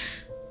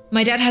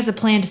 My dad has a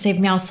plan to save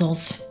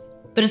Meowscles,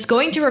 but it's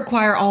going to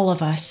require all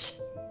of us.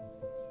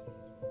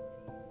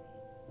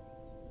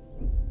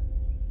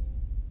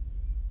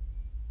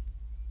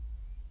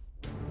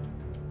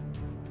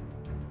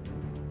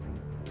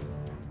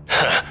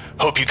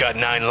 Hope you got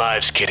 9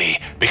 lives, kitty,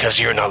 because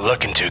you're not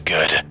looking too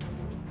good. I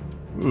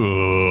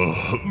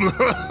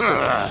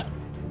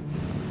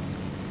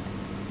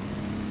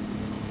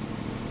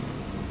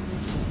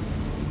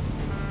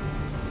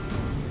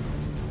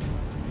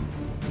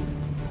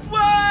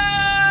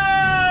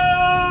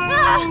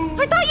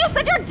thought you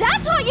said your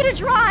dad taught you to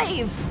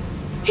drive!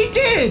 He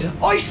did!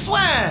 I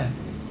swear!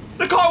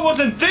 The car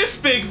wasn't this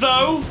big,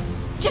 though!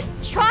 Just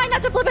try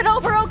not to flip it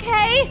over,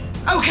 okay?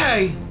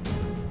 Okay!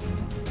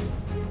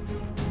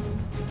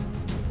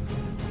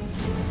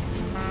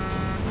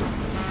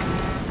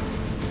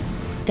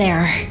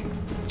 There.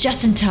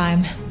 Just in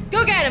time.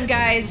 Go get him,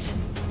 guys!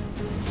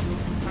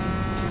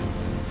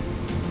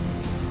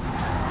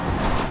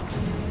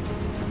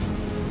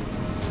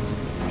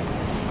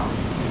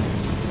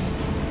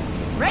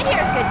 Right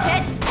here's good,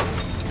 kid.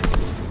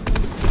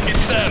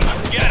 It's them!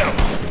 Get them!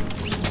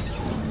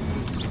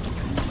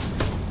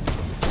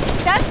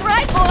 That's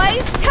right,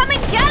 boys! Come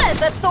and get us,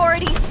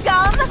 authority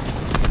scum!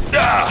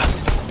 Ah!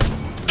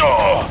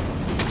 Oh!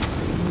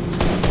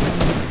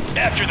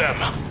 After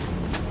them!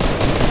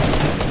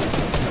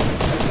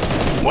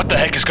 What the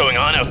heck is going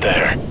on out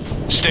there?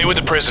 Stay with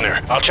the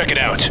prisoner. I'll check it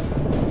out.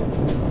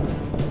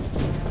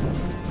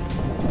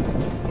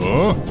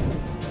 Huh?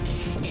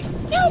 Psst!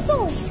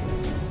 Meowscles!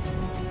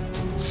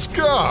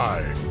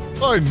 Sky!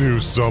 I knew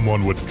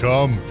someone would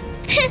come.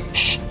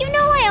 You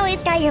know I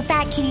always got your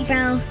back, kitty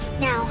bro.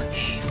 Now,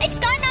 I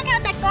just gotta knock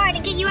out that guard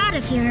and get you out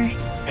of here.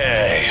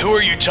 Hey, who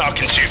are you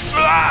talking to?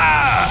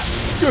 Ah!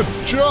 Good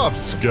job,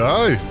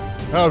 Sky.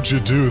 How'd you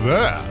do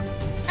that?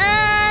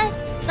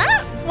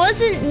 That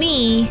wasn't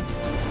me.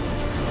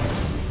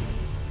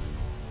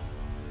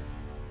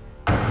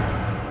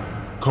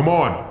 Come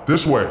on,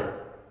 this way.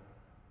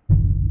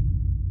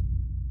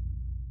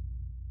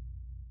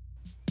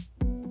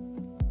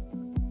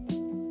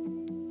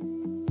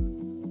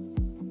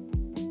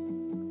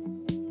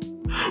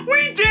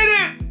 We did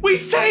it! We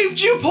saved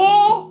you,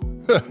 Paul!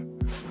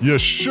 You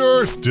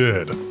sure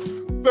did.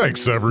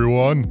 Thanks,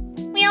 everyone.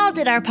 We all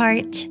did our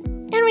part.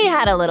 And we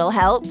had a little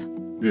help.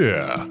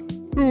 Yeah.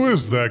 Who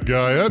is that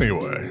guy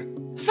anyway?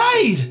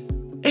 Fade!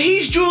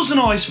 He's Jules and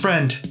I's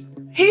friend.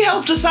 He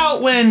helped us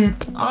out when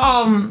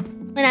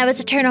I was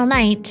Eternal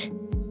Knight.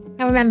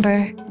 I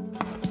remember.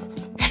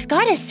 I've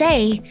gotta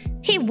say,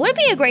 he would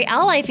be a great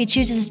ally if he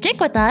chooses to stick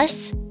with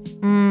us.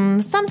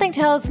 Something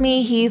tells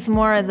me he's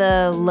more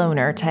the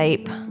loner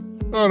type.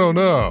 I don't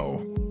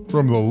know.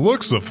 From the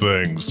looks of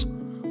things,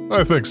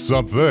 I think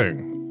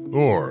something,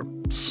 or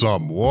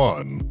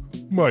someone,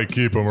 might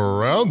keep him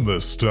around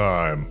this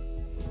time.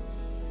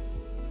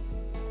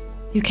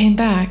 You came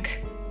back.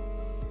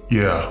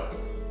 Yeah.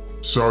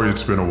 Sorry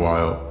it's been a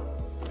while.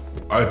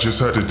 I just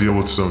had to deal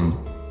with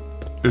some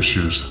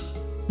issues.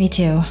 Me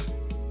too.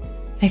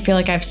 I feel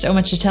like I have so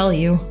much to tell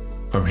you.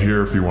 I'm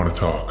here if you want to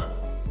talk.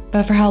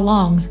 But for how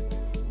long?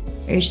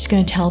 Are you just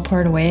gonna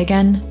teleport away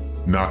again?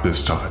 Not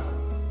this time.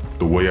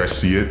 The way I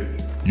see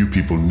it, you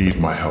people need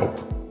my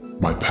help.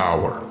 My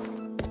power.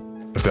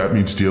 If that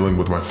means dealing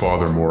with my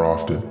father more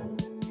often,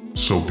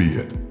 so be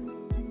it.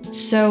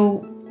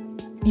 So,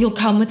 you'll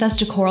come with us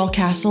to Coral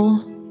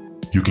Castle?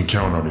 You can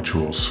count on it,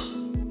 Jules.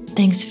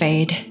 Thanks,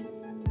 Fade.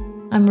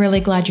 I'm really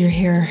glad you're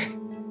here.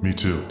 Me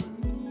too.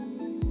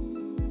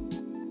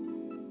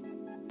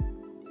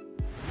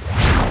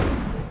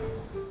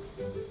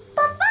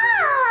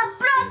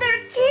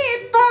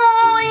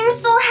 I'm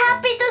so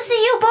happy to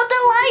see you both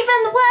alive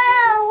and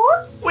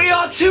well! we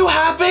are too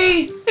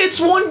happy! It's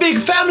one big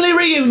family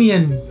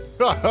reunion!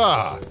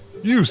 Haha!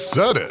 You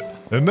said it!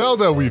 And now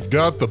that we've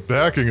got the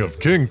backing of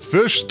King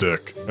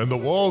Fishstick and the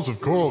walls of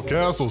Coral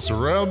Castle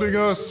surrounding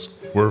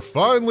us, we're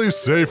finally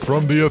safe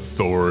from the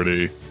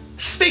authority.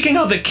 Speaking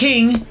of the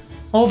king,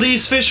 all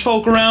these fish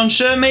folk around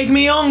sure make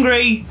me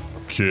hungry.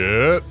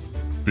 Kit,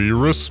 be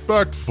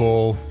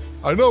respectful.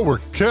 I know we're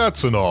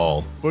cats and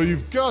all, but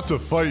you've got to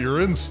fight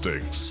your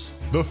instincts.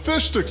 The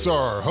Fishsticks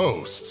are our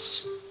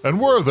hosts, and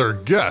we're their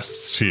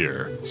guests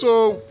here,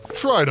 so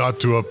try not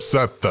to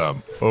upset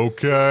them,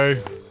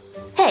 okay?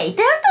 Hey,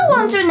 they're the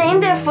ones who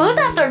named their food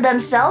after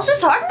themselves.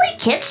 It's hardly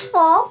Kit's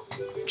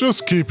fault.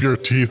 Just keep your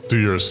teeth to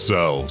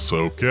yourselves,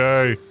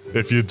 okay?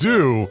 If you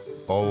do,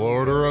 I'll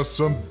order us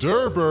some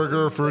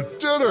Durburger for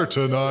dinner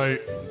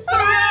tonight.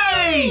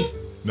 Hooray!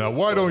 Now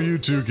why don't you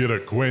two get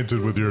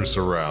acquainted with your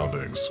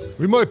surroundings?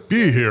 We might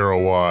be here a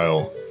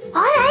while.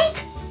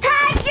 Alright,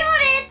 tag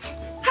unit!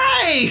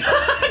 Hey!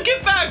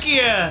 Get back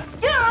here!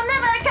 You're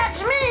never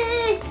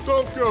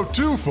go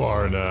too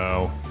far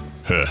now.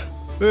 Heh,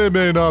 they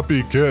may not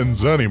be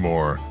kittens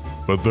anymore,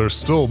 but they're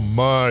still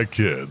my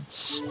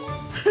kids. Ooh,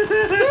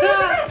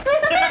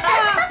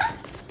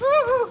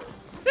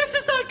 this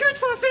is not good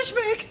for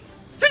Fishmake.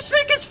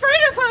 Fishmake is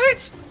afraid of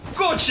heights.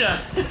 Gotcha!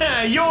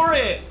 You're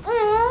it!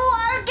 Ooh,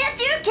 I'll get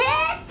you,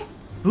 kid!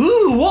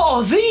 Ooh, what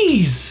are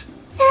these?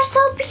 They're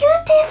so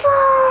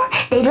beautiful.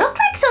 They look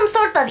like some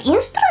sort of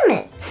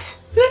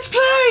instruments. Let's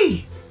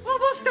play!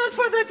 Almost done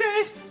for the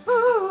day.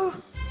 Ooh,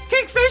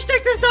 King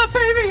Fishstick does not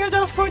pay me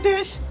enough for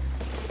this.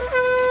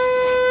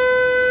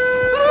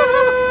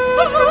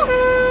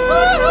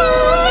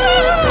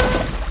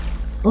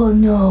 Oh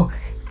no.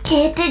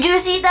 Kid, did you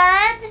see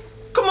that?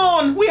 Come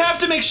on, we have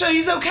to make sure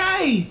he's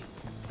okay.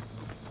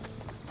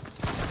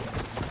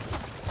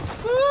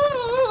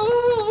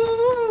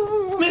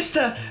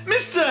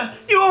 Mister,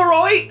 you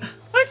alright?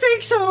 I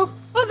think so.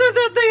 Other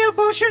than the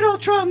emotional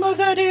trauma,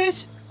 that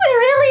is. We're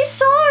really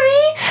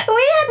sorry.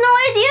 We had no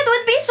idea it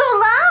would be so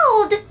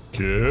loud.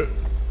 Kit,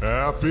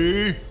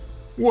 Happy,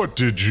 what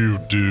did you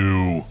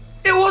do?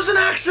 It was an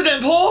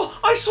accident, Paul,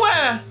 I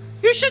swear.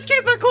 You should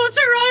keep a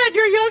closer eye on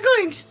your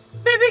younglings.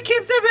 Maybe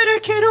keep them in a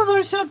kennel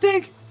or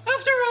something.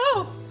 After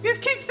all, if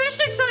King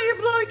Fishstick saw you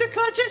blowing the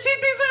clutches,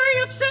 he'd be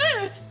very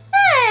upset.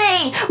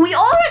 Hey, we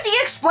already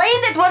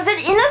explained it was an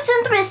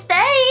innocent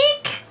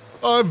mistake.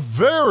 I'm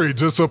very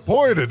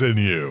disappointed in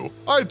you.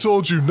 I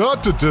told you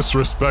not to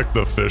disrespect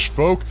the fish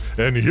folk,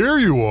 and here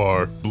you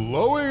are,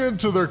 blowing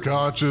into their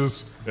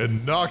conches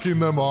and knocking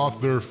them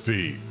off their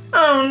feet.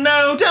 Oh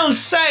no, don't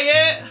say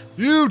it.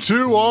 You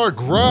two are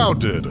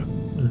grounded.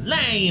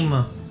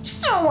 Lame.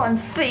 So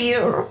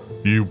unfair.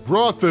 You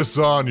brought this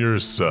on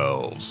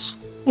yourselves.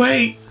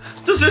 Wait,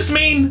 does this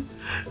mean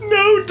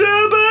no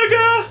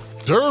Durburger?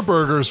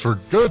 Durburgers for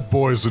good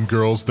boys and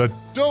girls that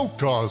don't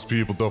cause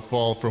people to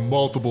fall from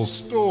multiple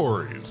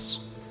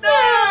stories.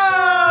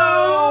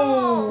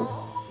 No!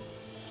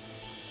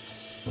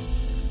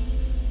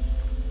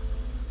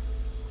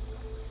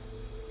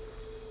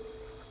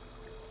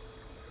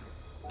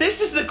 This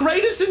is the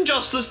greatest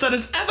injustice that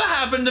has ever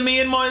happened to me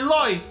in my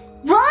life.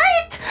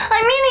 Right?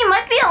 I mean, he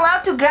might be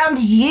allowed to ground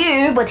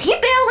you, but he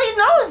barely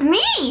knows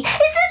me.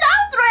 It's an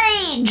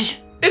outrage.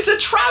 It's a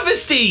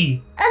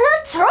travesty! An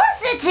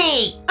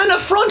atrocity! An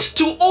affront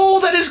to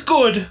all that is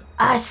good!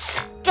 A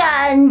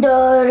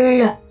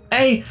scandal!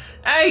 Hey!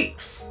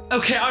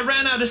 Okay, I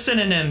ran out of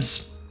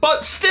synonyms.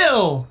 But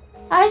still!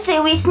 I say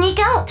we sneak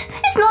out.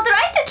 It's not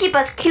right to keep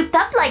us cooped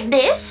up like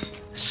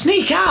this.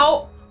 Sneak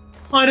out?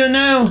 I don't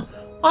know.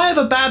 I have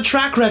a bad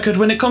track record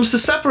when it comes to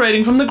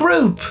separating from the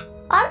group.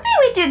 I'll be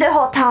with you the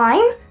whole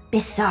time.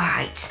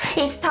 Besides,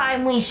 it's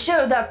time we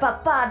showed our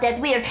papa that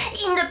we're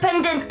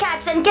independent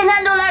cats and can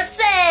handle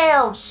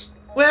ourselves.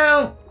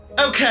 Well,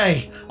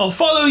 okay, I'll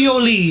follow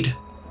your lead.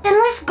 Then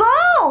let's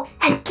go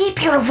and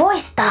keep your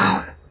voice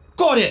down.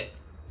 Got it.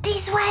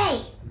 This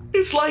way.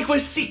 It's like we're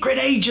secret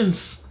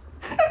agents.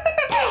 Yeah,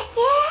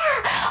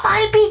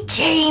 I'll be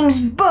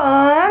James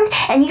Bond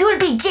and you'll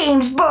be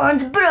James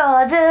Bond's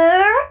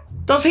brother.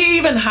 Does he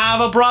even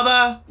have a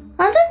brother?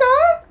 I don't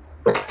know.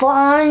 But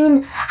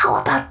fine, how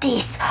about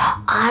this?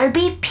 I'll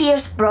be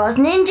Pierce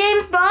Brosnan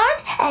James Bond,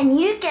 and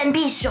you can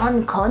be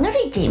Sean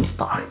Connery James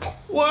Bond.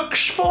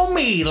 Works for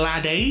me,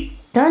 laddie.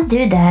 Don't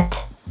do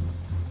that.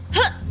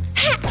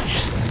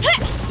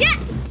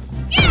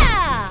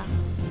 Yeah!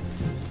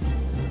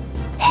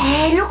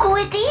 Hey, look who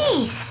it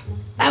is.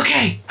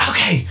 Okay,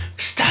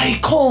 stay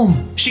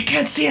calm. She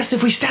can't see us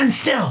if we stand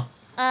still.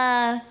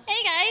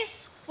 Hey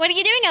guys, what are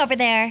you doing over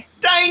there?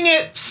 Dang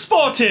it,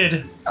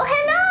 spotted. Oh,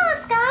 hello,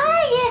 Sky.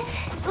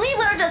 We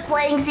were just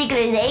playing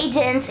Secret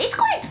Agents. It's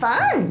quite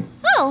fun.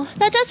 Oh,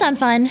 that does sound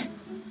fun.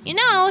 You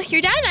know,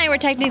 your dad and I were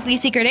technically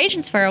secret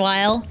agents for a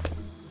while.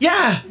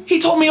 Yeah, he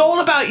told me all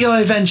about your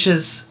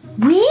adventures.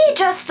 We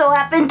just so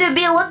happen to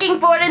be looking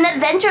for an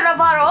adventure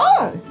of our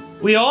own.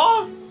 We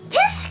are?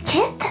 Yes,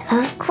 Kit,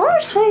 of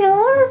course we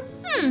are.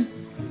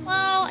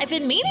 Well, I've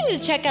been meaning to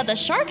check out the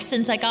sharks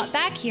since I got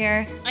back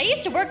here. I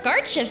used to work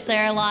guard shifts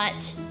there a lot.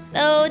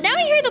 Though now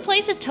I hear the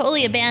place is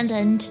totally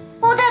abandoned.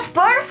 Oh, that's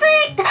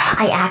perfect!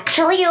 I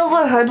actually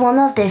overheard one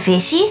of the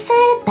fishies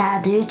say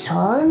that it's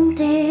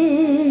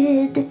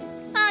haunted.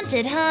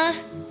 Haunted, huh?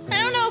 I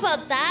don't know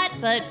about that,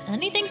 but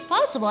anything's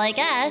possible, I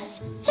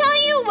guess. Tell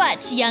you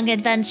what, young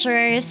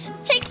adventurers.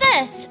 Take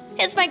this.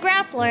 It's my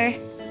grappler.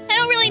 I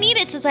don't really need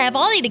it since I have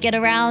Ollie to get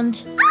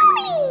around.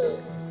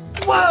 Ollie!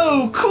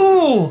 Whoa,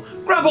 cool!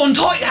 Grab on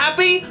tight,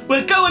 Happy.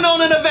 We're going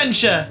on an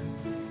adventure.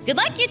 Good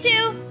luck, you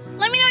two.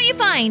 Let me know what you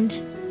find.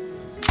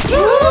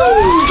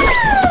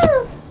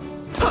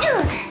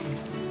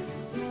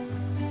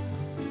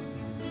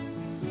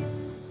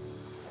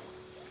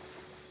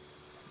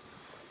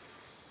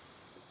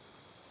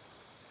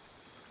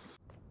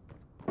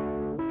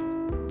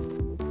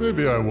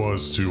 Maybe I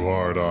was too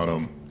hard on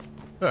him.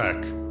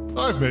 Heck,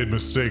 I've made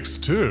mistakes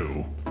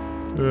too.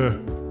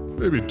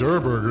 Maybe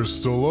Durburger's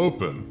still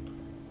open.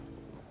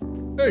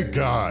 Hey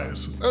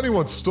guys,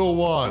 anyone still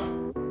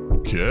want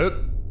Kit?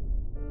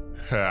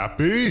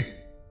 Happy?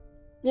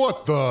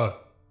 What the?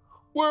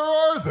 Where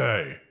are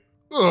they?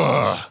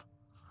 Ugh!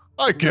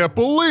 I can't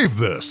believe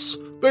this!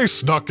 They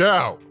snuck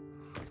out!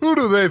 Who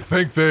do they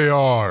think they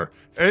are?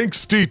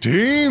 Angsty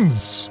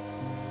teens?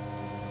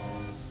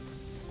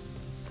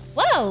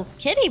 Whoa,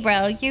 Kitty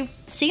Bro, you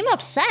seem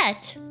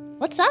upset.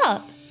 What's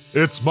up?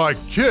 It's my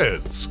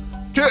kids,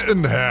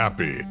 Kitten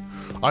Happy.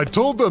 I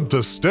told them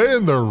to stay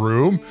in their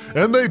room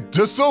and they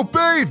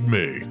disobeyed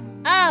me.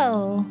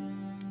 Oh.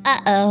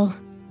 Uh-oh.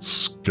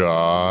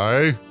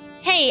 Sky?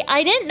 Hey,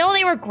 I didn't know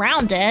they were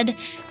grounded.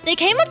 They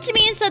came up to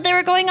me and said they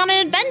were going on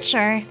an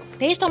adventure.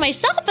 Based on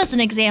myself as an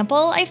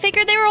example, I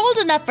figured they were old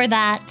enough for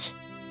that.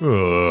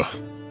 Ugh.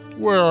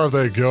 Where are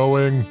they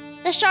going?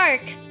 The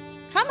shark.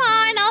 Come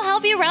on, I'll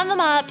help you round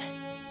them up.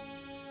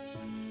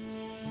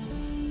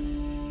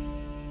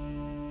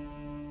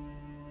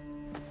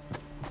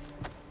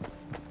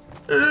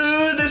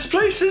 This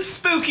place is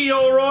spooky,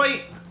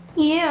 alright.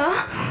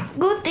 Yeah,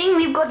 good thing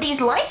we've got these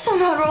lights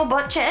on our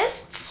robot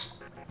chests.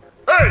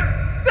 Hey!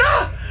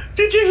 Ah!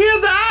 Did you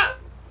hear that?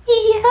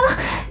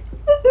 Yeah,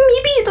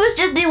 maybe it was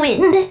just the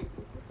wind.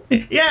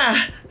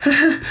 Yeah,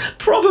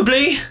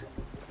 probably.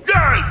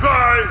 Bye!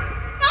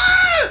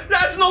 Ah!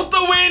 That's not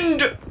the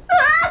wind!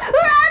 Ah,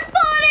 run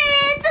for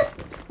it!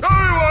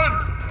 Everyone!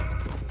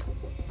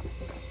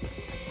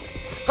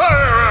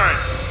 Alright!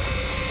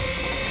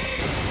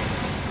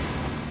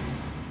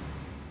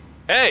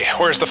 Hey,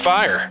 where's the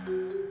fire?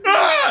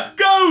 Ah!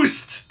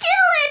 Ghost!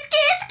 Kill it,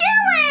 kids,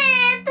 kill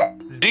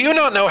it! Do you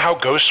not know how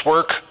ghosts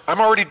work? I'm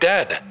already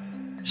dead.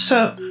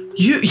 So,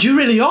 you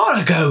really are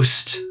a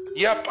ghost?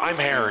 Yep, I'm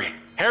Harry.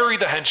 Harry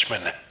the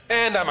henchman.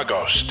 And I'm a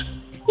ghost.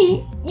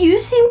 You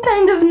seem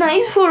kind of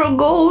nice for a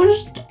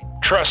ghost.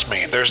 Trust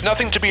me, there's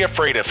nothing to be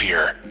afraid of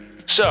here.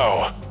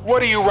 So,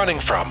 what are you running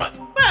from?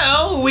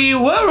 Well, we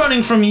were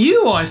running from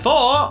you, I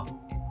thought.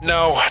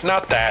 No,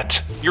 not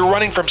that. You're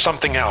running from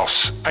something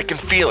else. I can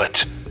feel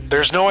it.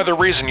 There's no other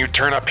reason you'd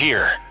turn up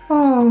here.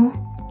 Oh,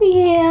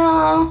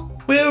 yeah.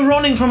 We're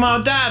running from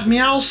our dad,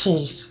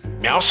 Meowscles.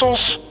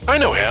 Meowscles? I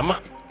know him.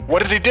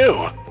 What did he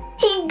do?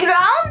 He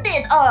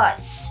grounded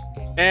us.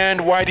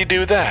 And why'd he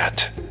do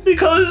that?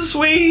 Because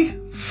we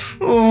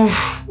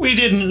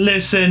didn't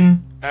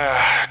listen.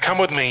 Come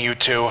with me, you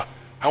two.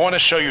 I want to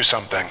show you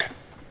something.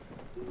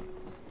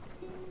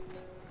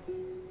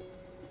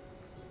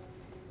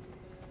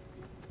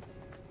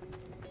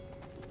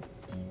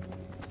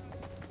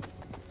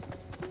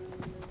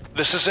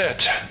 This is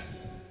it.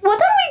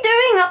 What are we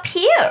doing up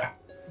here?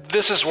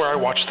 This is where I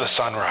watch the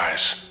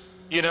sunrise.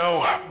 You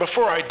know,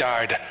 before I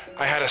died,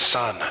 I had a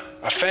son,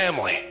 a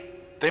family.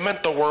 They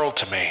meant the world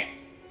to me.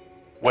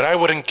 What I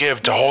wouldn't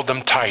give to hold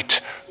them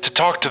tight, to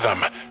talk to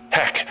them,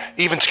 heck,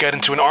 even to get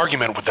into an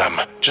argument with them,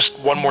 just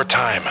one more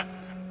time.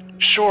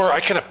 Sure, I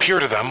can appear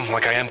to them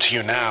like I am to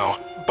you now,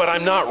 but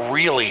I'm not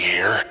really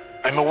here.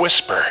 I'm a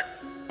whisper,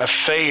 a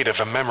fade of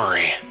a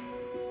memory.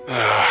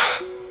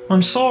 Ugh.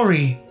 I'm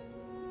sorry.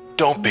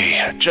 Don't be.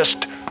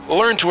 Just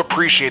learn to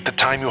appreciate the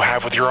time you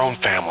have with your own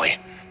family.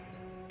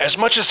 As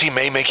much as he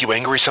may make you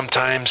angry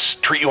sometimes,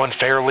 treat you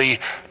unfairly,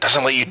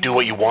 doesn't let you do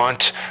what you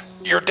want,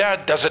 your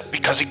dad does it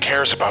because he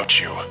cares about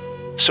you.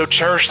 So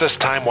cherish this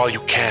time while you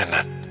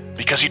can,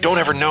 because you don't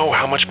ever know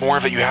how much more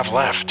of it you have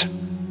left.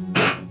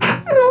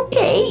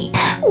 Okay,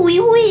 we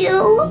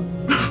will.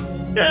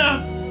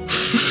 Yeah.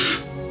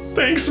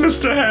 Thanks,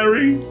 Mr.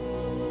 Harry.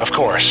 Of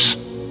course.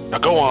 Now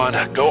go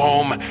on, go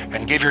home,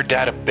 and give your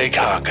dad a big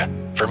hug.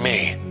 For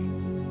me.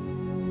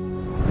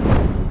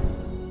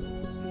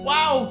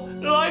 Wow!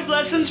 Life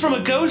lessons from a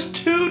ghost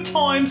 2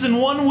 times in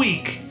 1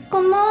 week.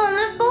 Come on,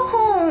 let's go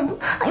home.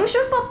 I'm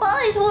sure Papa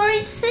is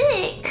worried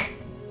sick.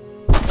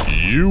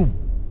 You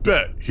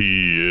bet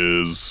he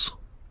is.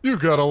 You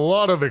got a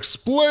lot of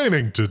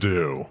explaining to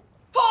do.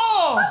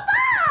 Pa!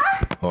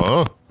 Papa!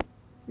 Huh?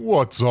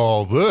 What's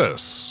all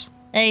this?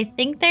 I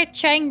think they're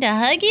trying to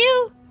hug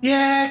you?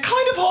 Yeah,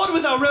 kind of hard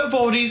with our robot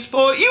bodies,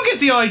 but you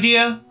get the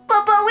idea.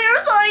 Papa, we're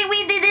sorry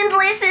we didn't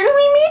listen.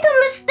 We made a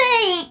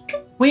mistake.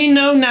 We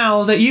know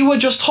now that you were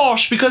just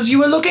harsh because you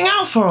were looking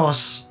out for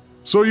us.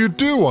 So you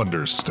do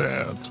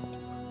understand.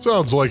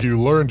 Sounds like you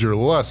learned your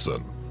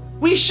lesson.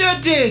 We sure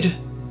did.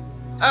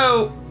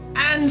 Oh,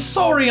 and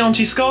sorry,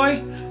 Auntie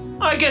Sky.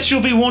 I guess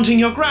you'll be wanting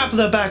your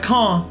grappler back,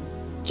 huh?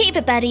 Keep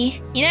it,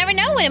 buddy. You never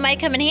know when it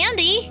might come in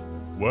handy.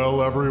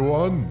 Well,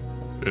 everyone,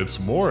 it's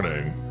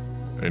morning,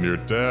 and your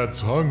dad's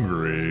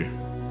hungry.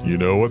 You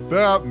know what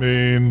that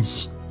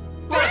means.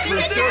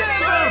 Breakfast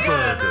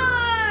Burger!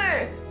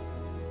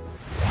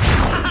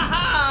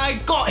 I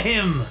got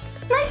him!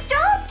 Nice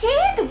job,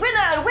 kid!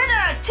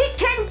 Winner,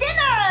 chicken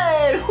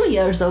dinner! We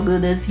are so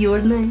good at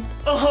Fortnite.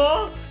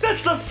 Uh-huh!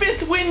 That's the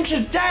 5th win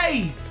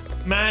today!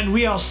 Man,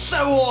 we are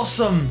so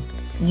awesome!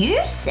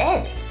 You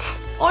said it.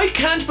 I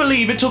can't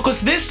believe it took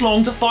us this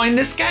long to find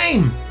this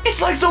game.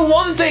 It's like the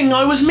one thing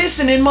I was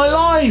missing in my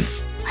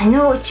life. I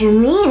know what you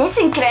mean. It's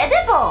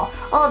incredible.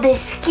 All the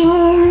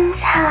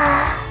skins.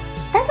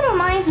 That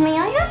reminds me,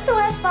 I have to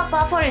ask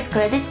Papa for his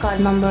credit card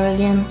number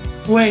again.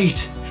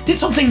 Wait, did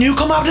something new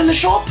come out in the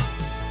shop?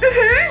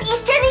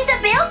 It's Jenny the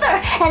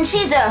Builder, and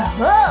she's a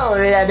whole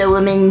other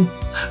woman.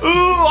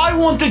 Ooh, I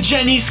want the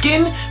Jenny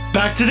skin.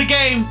 Back to the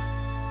game.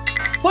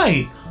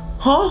 Wait,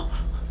 huh?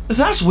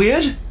 That's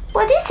weird.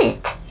 What is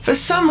it? For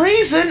some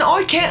reason,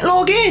 I can't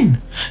log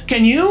in.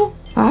 Can you?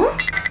 Huh?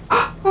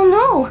 Oh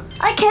no,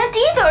 I can't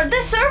either.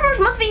 The servers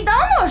must be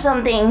down or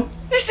something.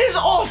 This is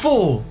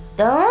awful.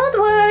 Don't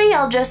worry,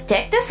 I'll just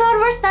check the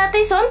server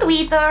status on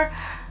Twitter.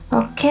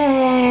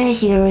 Okay,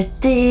 here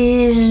it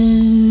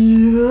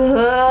is.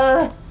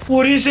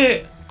 What is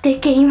it? The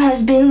game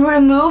has been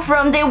removed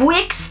from the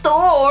Wix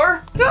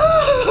store.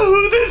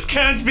 No, this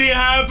can't be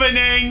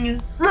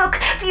happening. Look,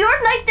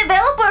 Fortnite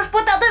developers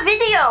put out a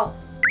video.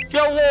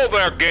 Hello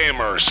there,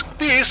 gamers.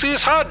 This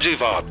is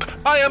Hajivat.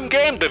 I am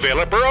game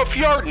developer of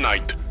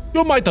Fortnite.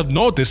 You might have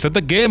noticed that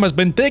the game has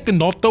been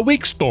taken off the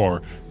Wix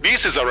store.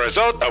 This is a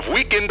result of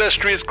Wick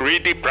Industries'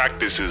 greedy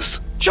practices.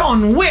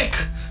 John Wick?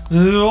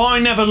 I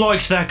never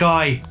liked that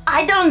guy.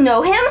 I don't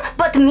know him,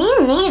 but me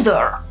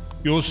neither.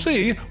 You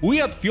see,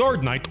 we at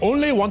Fortnite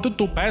only wanted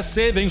to pass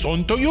savings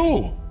on to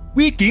you.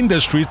 Wick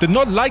Industries did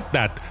not like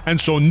that, and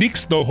so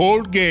nixed the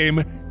whole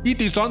game.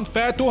 It is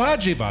unfair to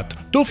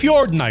Hajivat, to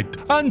Fortnite,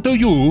 and to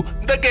you,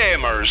 the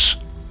gamers.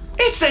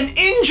 It's an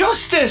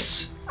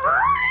injustice.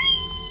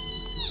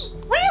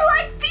 We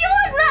like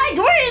Fortnite!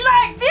 We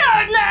like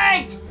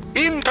Fortnite!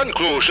 In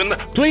conclusion,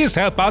 please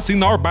help us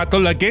in our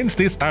battle against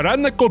this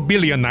tyrannical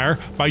billionaire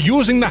by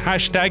using the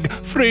hashtag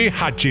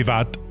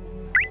FreeHajivat.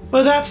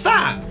 Well, that's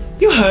that.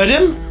 You heard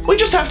him. We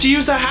just have to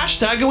use the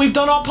hashtag and we've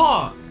done our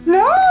part.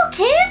 No,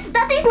 kid,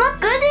 that is not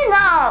good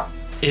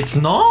enough. It's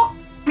not?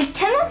 We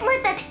cannot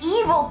let that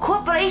evil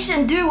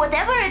corporation do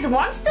whatever it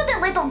wants to the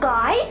little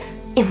guy.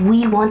 If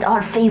we want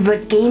our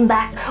favorite game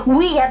back,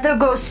 we have to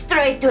go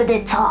straight to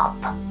the top.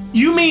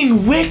 You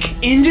mean Wick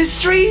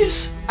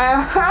Industries?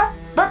 Uh-huh,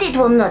 but it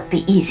will not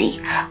be easy.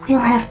 We'll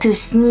have to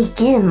sneak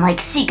in like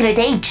secret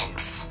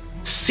agents.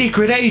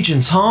 Secret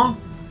agents, huh?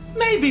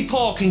 Maybe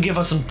Paul can give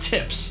us some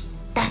tips.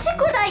 That's a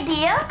good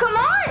idea. Come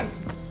on.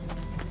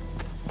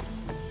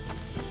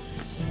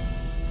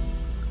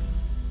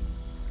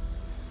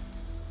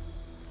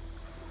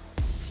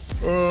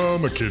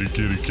 I'm a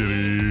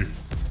kitty.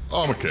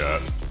 I'm a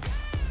cat.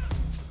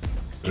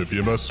 If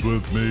you mess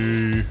with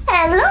me...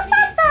 Hello,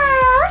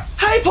 Papa!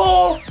 Hey,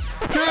 Paul!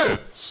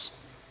 Kids!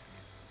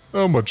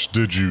 How much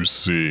did you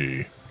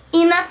see?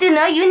 Enough to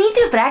know you need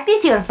to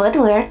practice your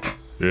footwork.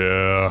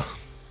 Yeah,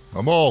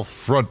 I'm all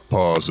front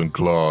paws and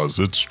claws,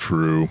 it's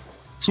true.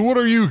 So what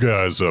are you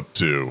guys up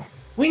to?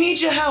 We need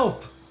your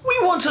help. We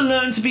want to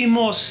learn to be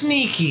more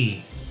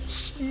sneaky.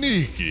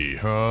 Sneaky,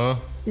 huh?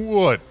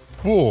 What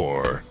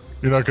for?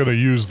 You're not gonna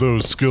use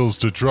those skills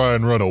to try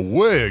and run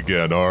away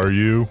again, are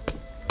you?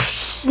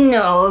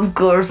 No, of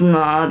course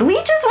not. We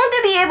just want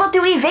to be able to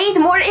evade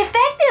more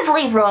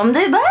effectively from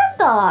the bad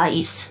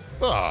guys.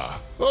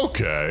 Ah,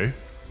 okay.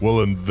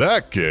 Well, in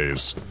that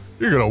case,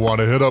 you're gonna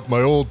want to hit up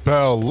my old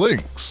pal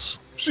Lynx.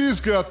 She's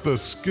got the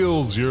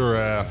skills you're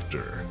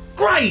after.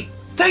 Great!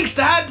 Thanks,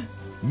 Dad!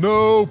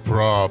 No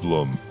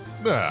problem.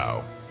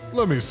 Now,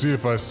 let me see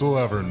if I still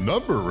have her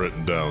number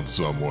written down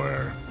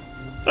somewhere.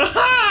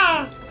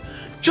 Aha!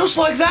 Just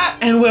like that,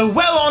 and we're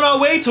well on our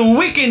way to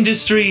Wick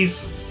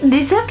Industries.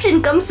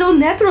 Deception comes so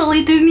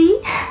naturally to me.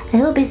 I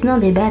hope it's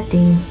not a bad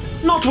thing.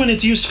 Not when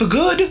it's used for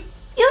good.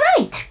 You're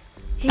right.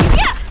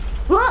 Yeah!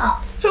 Whoa!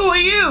 Who are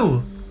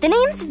you? The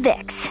name's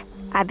Vix.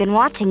 I've been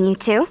watching you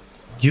two.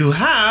 You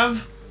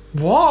have?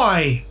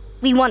 Why?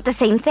 We want the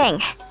same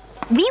thing.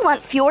 We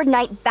want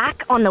Fortnite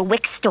back on the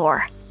Wix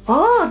store.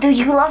 Oh, do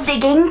you love the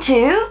game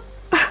too?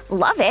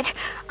 Love it.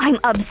 I'm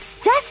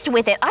obsessed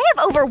with it. I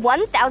have over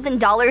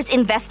 $1,000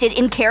 invested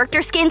in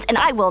character skins, and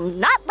I will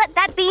not let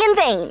that be in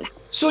vain.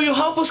 So you'll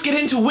help us get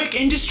into Wick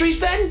Industries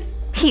then?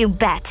 You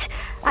bet.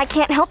 I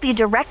can't help you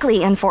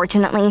directly,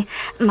 unfortunately.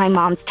 My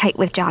mom's tight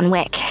with John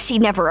Wick.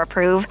 She'd never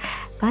approve.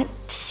 But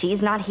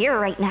she's not here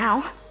right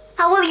now.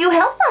 How will you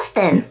help us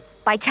then?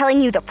 By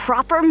telling you the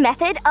proper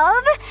method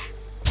of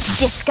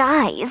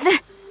disguise.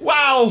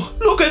 Wow,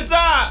 look at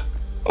that!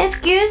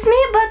 Excuse me,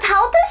 but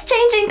how does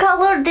changing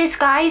color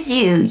disguise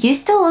you? You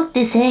still look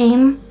the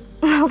same.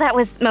 Well, that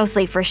was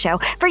mostly for show.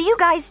 For you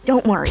guys,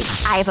 don't worry.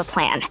 I have a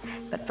plan.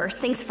 But first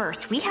things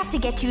first, we have to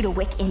get you to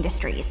Wick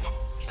Industries.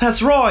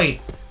 That's right.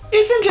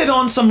 Isn't it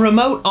on some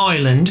remote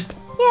island?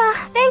 Yeah,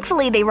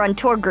 thankfully they run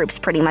tour groups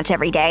pretty much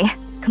every day.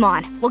 Come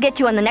on, we'll get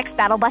you on the next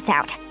battle bus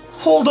out.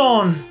 Hold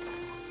on.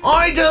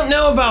 I don't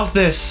know about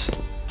this.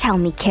 Tell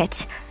me,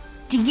 Kit.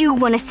 Do you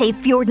want to save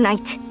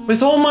Fortnite?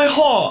 With all my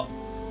heart.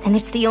 Then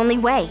it's the only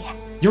way.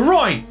 You're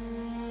right.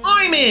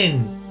 I'm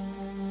in.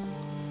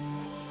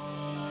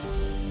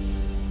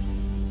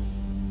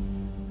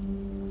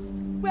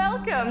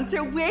 Welcome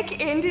to Wick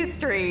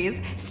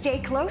Industries. Stay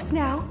close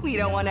now. We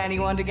don't want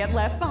anyone to get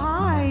left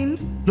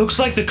behind. Looks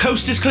like the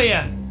coast is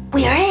clear.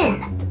 We're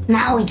in.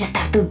 Now we just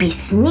have to be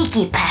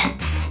sneaky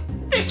pants.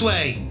 This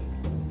way.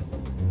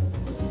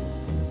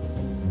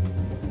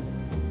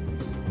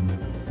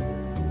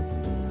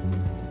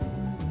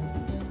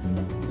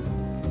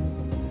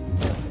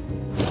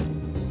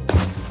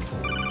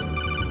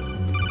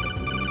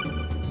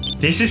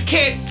 This is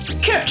Kit.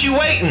 Kept you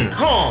waiting,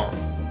 huh?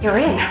 You're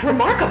in.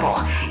 Remarkable.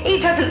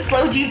 Age hasn't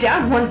slowed you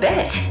down one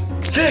bit.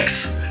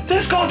 Vix,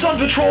 there's guards on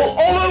patrol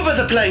all over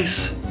the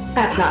place.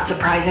 That's not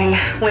surprising.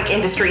 Wick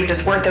Industries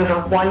is worth over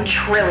 $1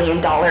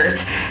 trillion.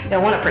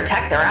 They'll want to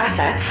protect their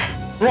assets.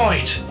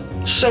 Right.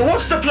 So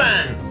what's the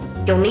plan?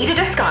 You'll need a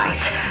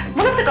disguise.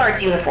 One of the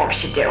guards' uniforms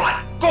should do.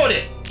 Got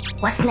it.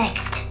 What's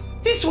next?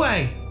 This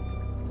way.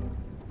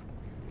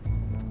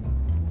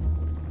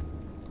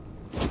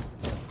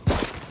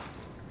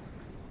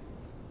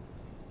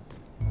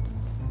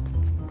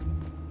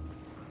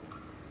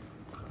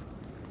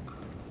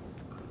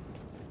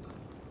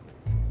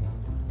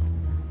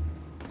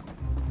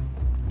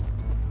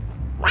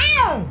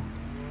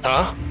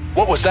 Huh?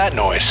 What was that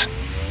noise?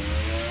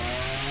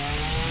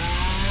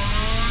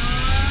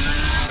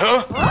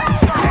 Huh?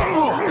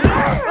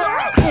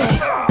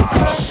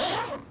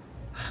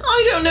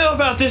 I don't know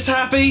about this,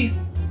 Happy.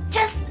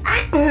 Just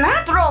act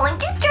natural and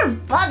get your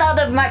butt out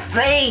of my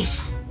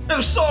face. Oh,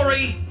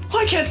 sorry.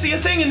 I can't see a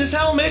thing in this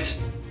helmet.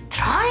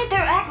 Try to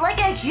act like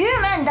a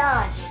human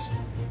does.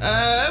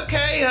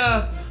 Okay,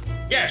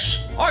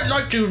 yes. I'd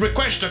like to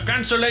request a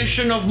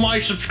cancellation of my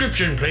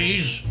subscription,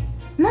 please.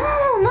 No,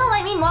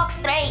 I mean walk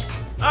straight.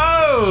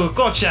 Oh,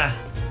 gotcha.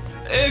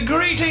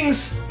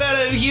 Greetings,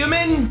 fellow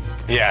human.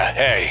 Yeah,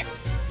 hey.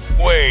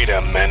 Wait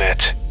a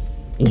minute.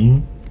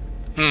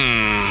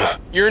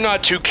 You're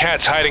not two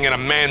cats hiding in a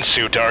man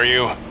suit, are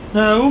you?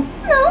 No.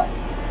 No.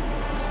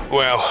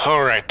 Well,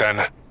 alright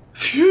then.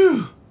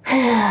 Phew.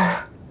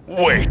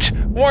 Wait,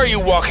 why are you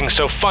walking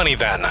so funny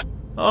then?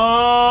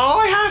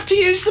 I have to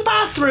use the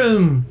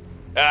bathroom.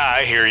 Ah,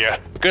 I hear ya.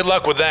 Good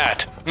luck with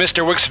that.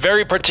 Mr. Wick's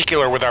very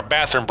particular with our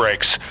bathroom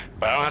breaks,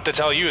 but I don't have to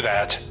tell you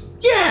that.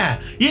 Yeah,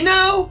 you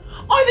know,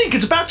 I think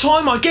it's about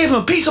time I gave him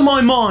a piece of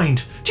my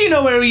mind. Do you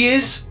know where he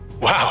is?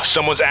 Wow,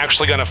 someone's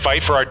actually gonna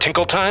fight for our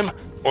tinkle time?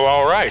 Well,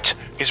 alright.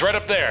 He's right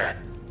up there.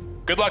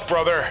 Good luck,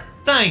 brother.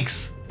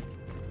 Thanks.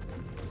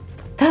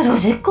 That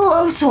was a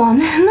close one.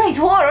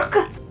 Nice work.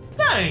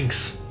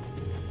 Thanks.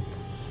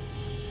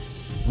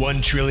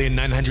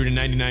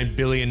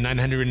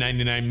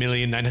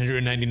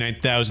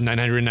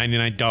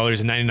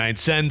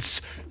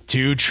 $1,999,999,999,999.99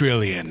 $2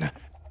 trillion.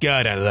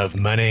 God, I love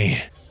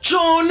money.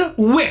 John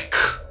Wick.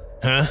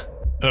 Huh?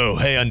 Oh,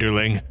 hey,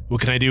 underling.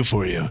 What can I do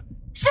for you?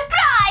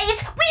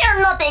 Surprise!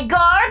 We're not a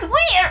guard.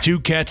 We're Two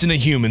cats in a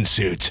human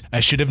suit. I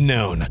should have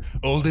known.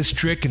 Oldest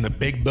trick in the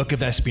big book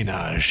of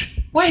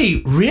espionage.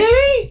 Wait,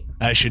 really?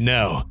 I should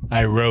know.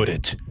 I wrote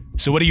it.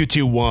 So what do you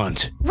two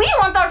want? We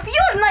want our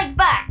Fortnite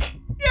back.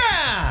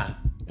 Yeah.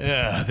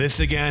 This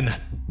again?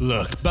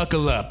 Look,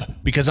 buckle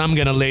up, because I'm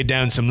gonna lay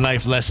down some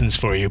life lessons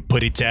for you,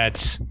 putty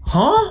tats.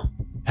 Huh?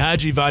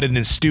 Hajivat in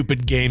his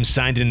stupid game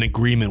signed an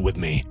agreement with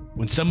me.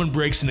 When someone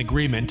breaks an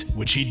agreement,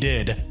 which he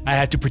did, I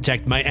have to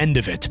protect my end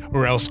of it,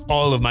 or else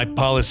all of my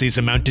policies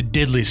amount to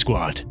diddly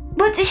squat.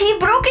 But he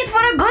broke it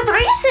for a good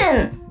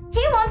reason.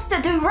 He wants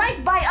to do right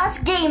by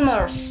us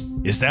gamers.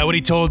 Is that what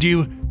he told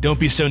you? Don't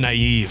be so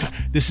naive.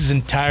 This is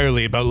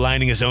entirely about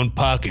lining his own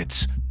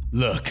pockets.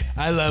 Look,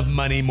 I love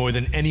money more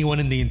than anyone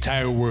in the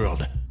entire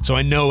world, so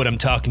I know what I'm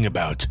talking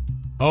about.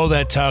 All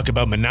that talk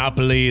about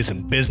monopolies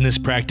and business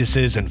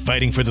practices and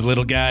fighting for the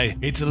little guy,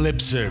 it's a lip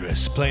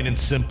service, plain and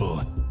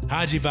simple.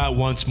 Hajivat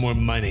wants more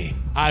money.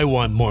 I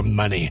want more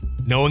money.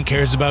 No one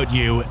cares about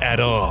you at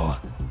all.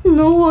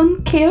 No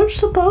one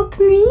cares about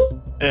me?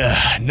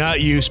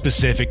 Not you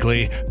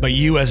specifically, but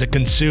you as a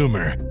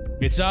consumer.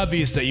 It's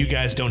obvious that you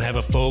guys don't have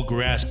a full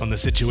grasp on the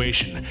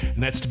situation,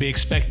 and that's to be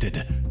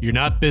expected. You're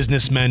not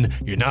businessmen,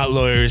 you're not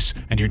lawyers,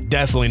 and you're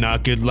definitely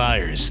not good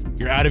liars.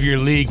 You're out of your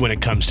league when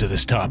it comes to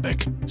this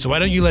topic. So why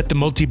don't you let the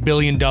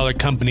multi-billion-dollar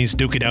companies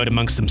duke it out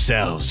amongst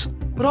themselves?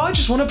 But I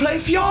just want to play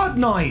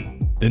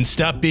Fortnite. Then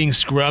stop being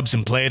scrubs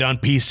and play it on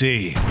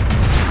PC.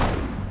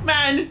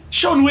 Man,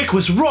 John Wick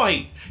was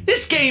right.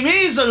 This game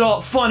is a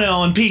lot funner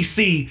on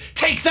PC.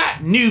 Take that,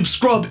 noob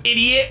scrub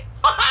idiot.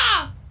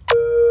 Ha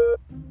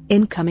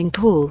Incoming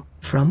call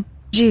from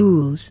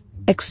Jules.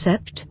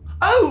 Accept.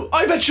 Oh,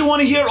 I bet you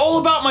want to hear all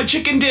about my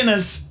chicken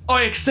dinners.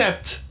 I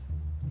accept.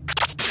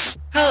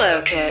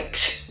 Hello,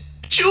 Kit.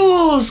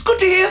 Jules, good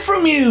to hear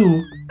from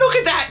you. Look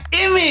at that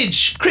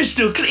image,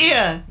 crystal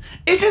clear.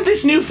 Isn't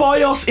this new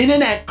Fios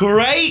internet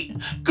great?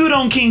 Good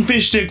on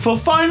Kingfish Stick for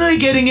finally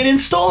getting it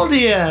installed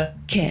here.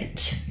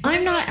 Kit,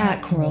 I'm not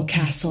at Coral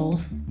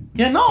Castle.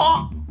 You're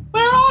not?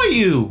 Where are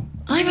you?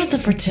 I'm at the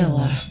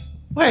Fortilla.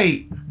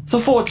 Wait, the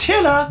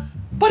Fortilla?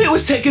 But it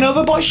was taken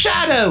over by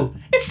Shadow.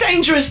 It's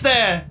dangerous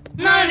there.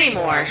 Not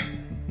anymore.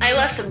 I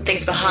left some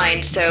things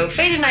behind, so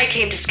Fade and I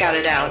came to scout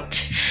it out.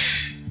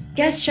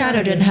 Guess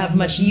Shadow didn't have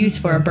much use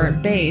for a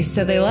burnt base,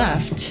 so they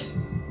left.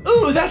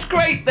 Ooh, that's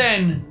great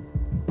then.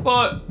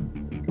 But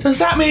does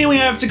that mean we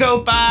have to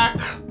go back?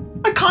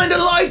 I kinda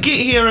like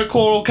it here at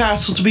Coral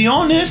Castle, to be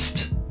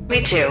honest.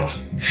 Me too.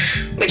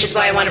 Which is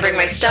why I want to bring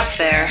my stuff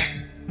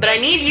there. But I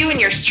need you and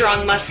your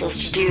strong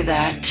muscles to do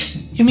that.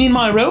 You mean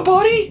my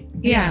robot-y?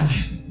 Yeah,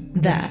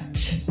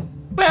 that.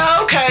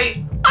 Well,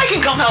 okay. I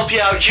can come help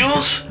you out,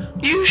 Jules.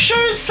 You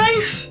sure it's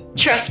safe?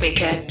 Trust me,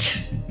 Kit.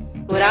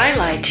 Would I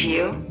lie to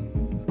you?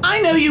 I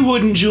know you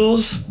wouldn't,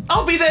 Jules.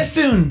 I'll be there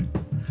soon.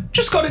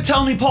 Just gotta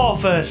tell me Paul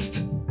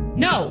first.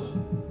 No.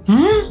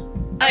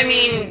 I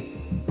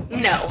mean,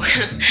 no.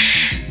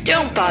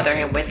 Don't bother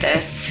him with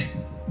this.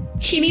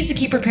 He needs to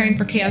keep preparing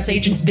for Chaos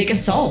Agent's big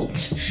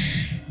assault.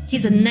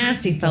 He's a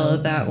nasty fellow,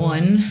 that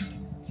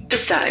one.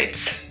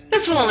 Besides,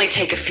 this will only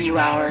take a few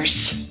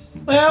hours.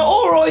 Well,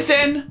 alright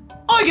then.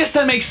 I guess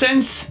that makes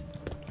sense.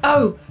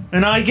 Oh,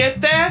 and I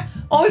get there,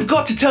 I've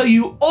got to tell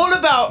you all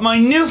about my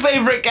new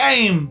favorite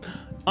game.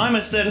 I'm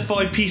a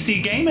certified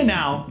PC gamer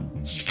now.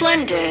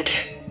 Splendid.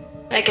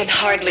 I can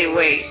hardly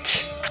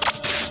wait.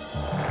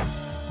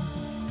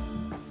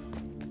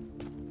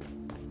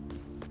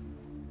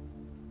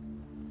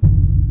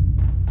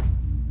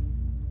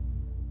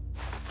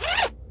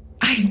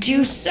 I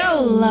do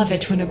so love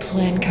it when a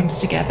plan comes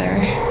together.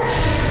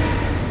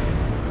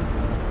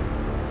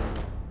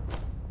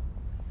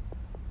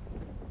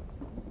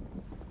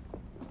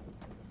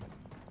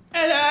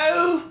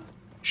 Hello?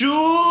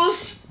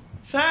 Jules?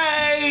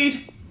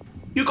 Fade?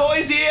 You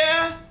guys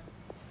here?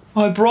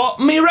 I brought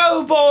me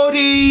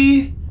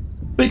robody,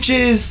 which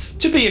is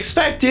to be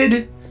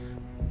expected.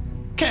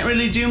 Can't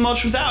really do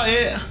much without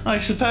it, I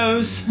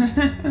suppose.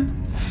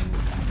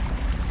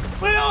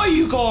 Where are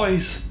you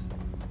guys?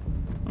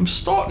 I'm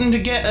starting to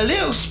get a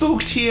little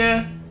spooked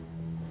here.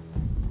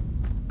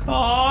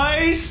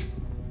 Guys?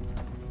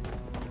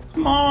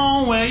 Come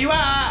on, where you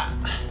at?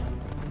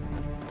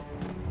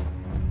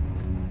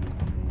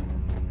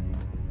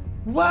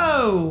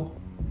 Whoa!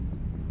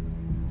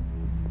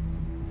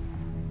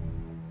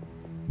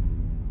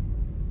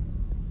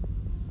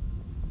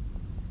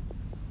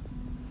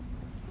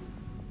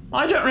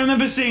 I don't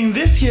remember seeing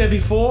this here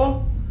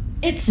before.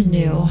 It's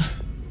new.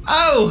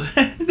 Oh,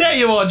 there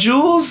you are,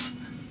 Jules.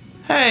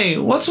 Hey,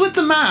 what's with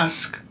the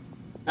mask?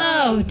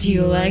 Oh, do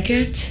you like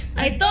it?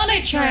 I thought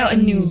I'd try out a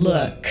new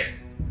look.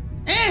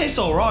 It's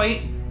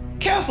alright.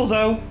 Careful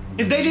though.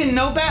 If they didn't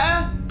know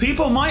better,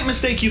 people might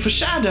mistake you for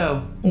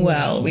Shadow.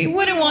 Well, we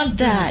wouldn't want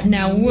that,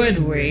 now would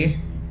we?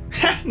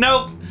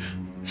 Nope.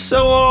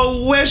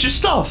 So, where's your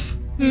stuff?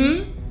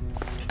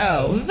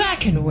 Oh, that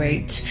can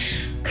wait.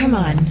 Come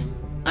on.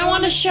 I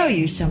want to show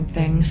you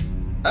something.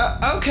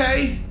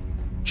 Okay.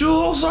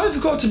 Jules,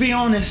 I've got to be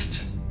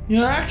honest.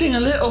 You're acting a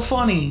little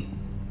funny.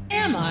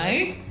 Am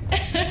I?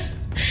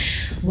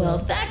 Well,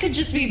 that could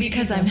just be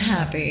because I'm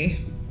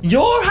happy.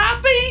 You're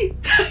happy?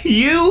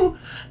 You?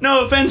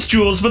 No offense,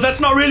 Jules, but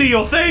that's not really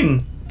your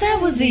thing. That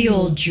was the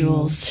old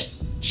Jules.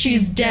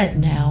 She's dead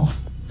now.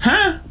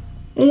 Huh?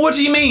 What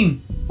do you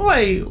mean?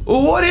 Wait,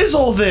 what is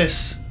all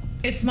this?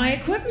 It's my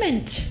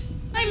equipment.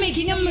 I'm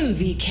making a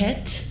movie,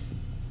 Kit.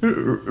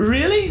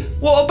 Really?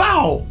 What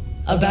about?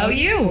 About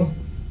you.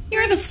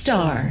 You're the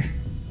star.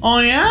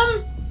 I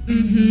am?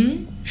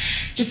 Mm-hmm.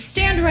 Just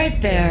stand right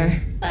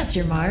there. That's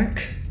your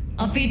mark.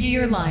 I'll feed you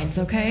your lines,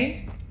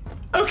 okay?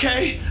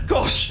 Okay.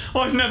 Gosh,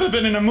 I've never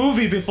been in a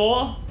movie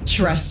before.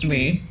 Trust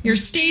me, your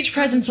stage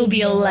presence will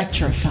be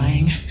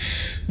electrifying.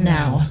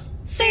 Now,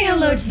 say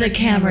hello to the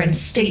camera and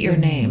state your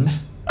name.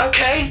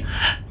 Okay.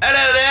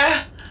 Hello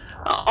there.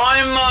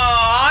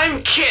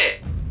 I'm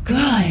Kit.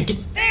 Good.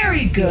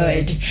 Very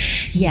good.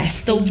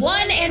 Yes, the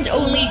one and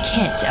only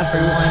Kit,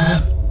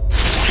 everyone.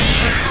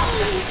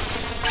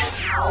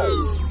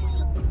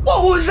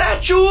 What was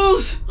that,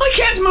 Jules? I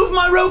can't move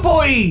my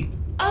robot.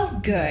 Oh,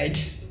 good.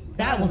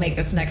 That will make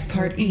this next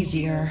part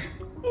easier.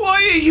 Why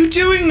are you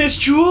doing this,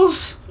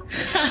 Jules?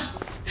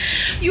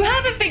 You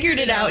haven't figured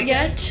it out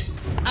yet.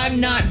 I'm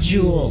not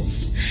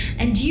Jules.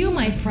 And you,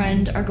 my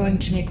friend, are going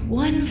to make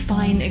one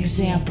fine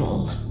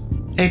example.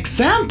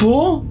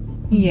 Example?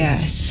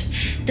 Yes.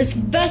 This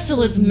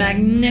vessel is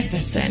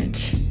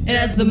magnificent. It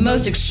has the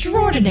most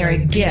extraordinary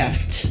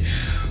gift.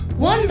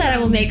 One that I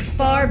will make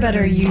far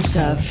better use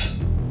of.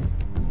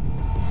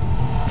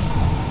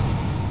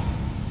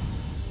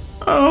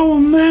 Oh,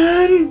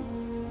 man.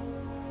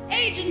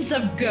 Agents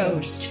of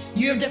Ghost,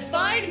 you have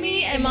defied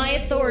me and my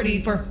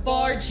authority for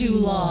far too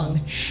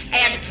long.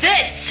 And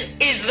this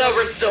is the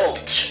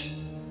result.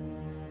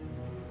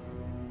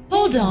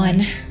 Hold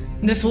on.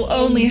 This will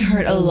only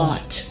hurt a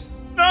lot.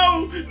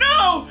 No!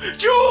 No!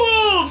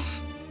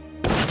 Jules!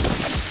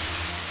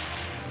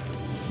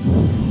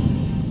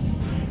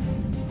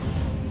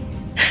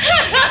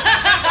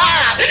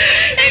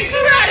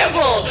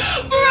 Incredible!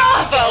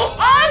 Bravo!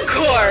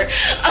 Encore!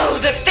 Oh,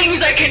 the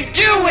things I can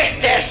do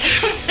with this!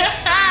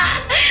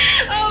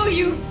 Oh,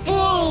 you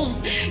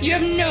fools! You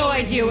have no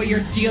idea what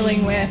you're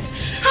dealing with.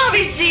 I'll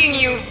be seeing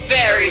you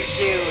very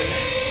soon.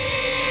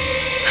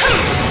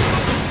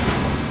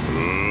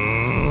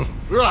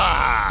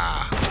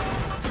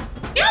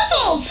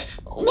 Nozzles!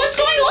 What's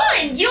going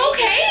on? You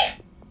okay?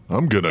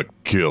 I'm gonna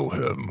kill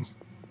him.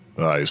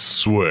 I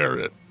swear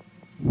it.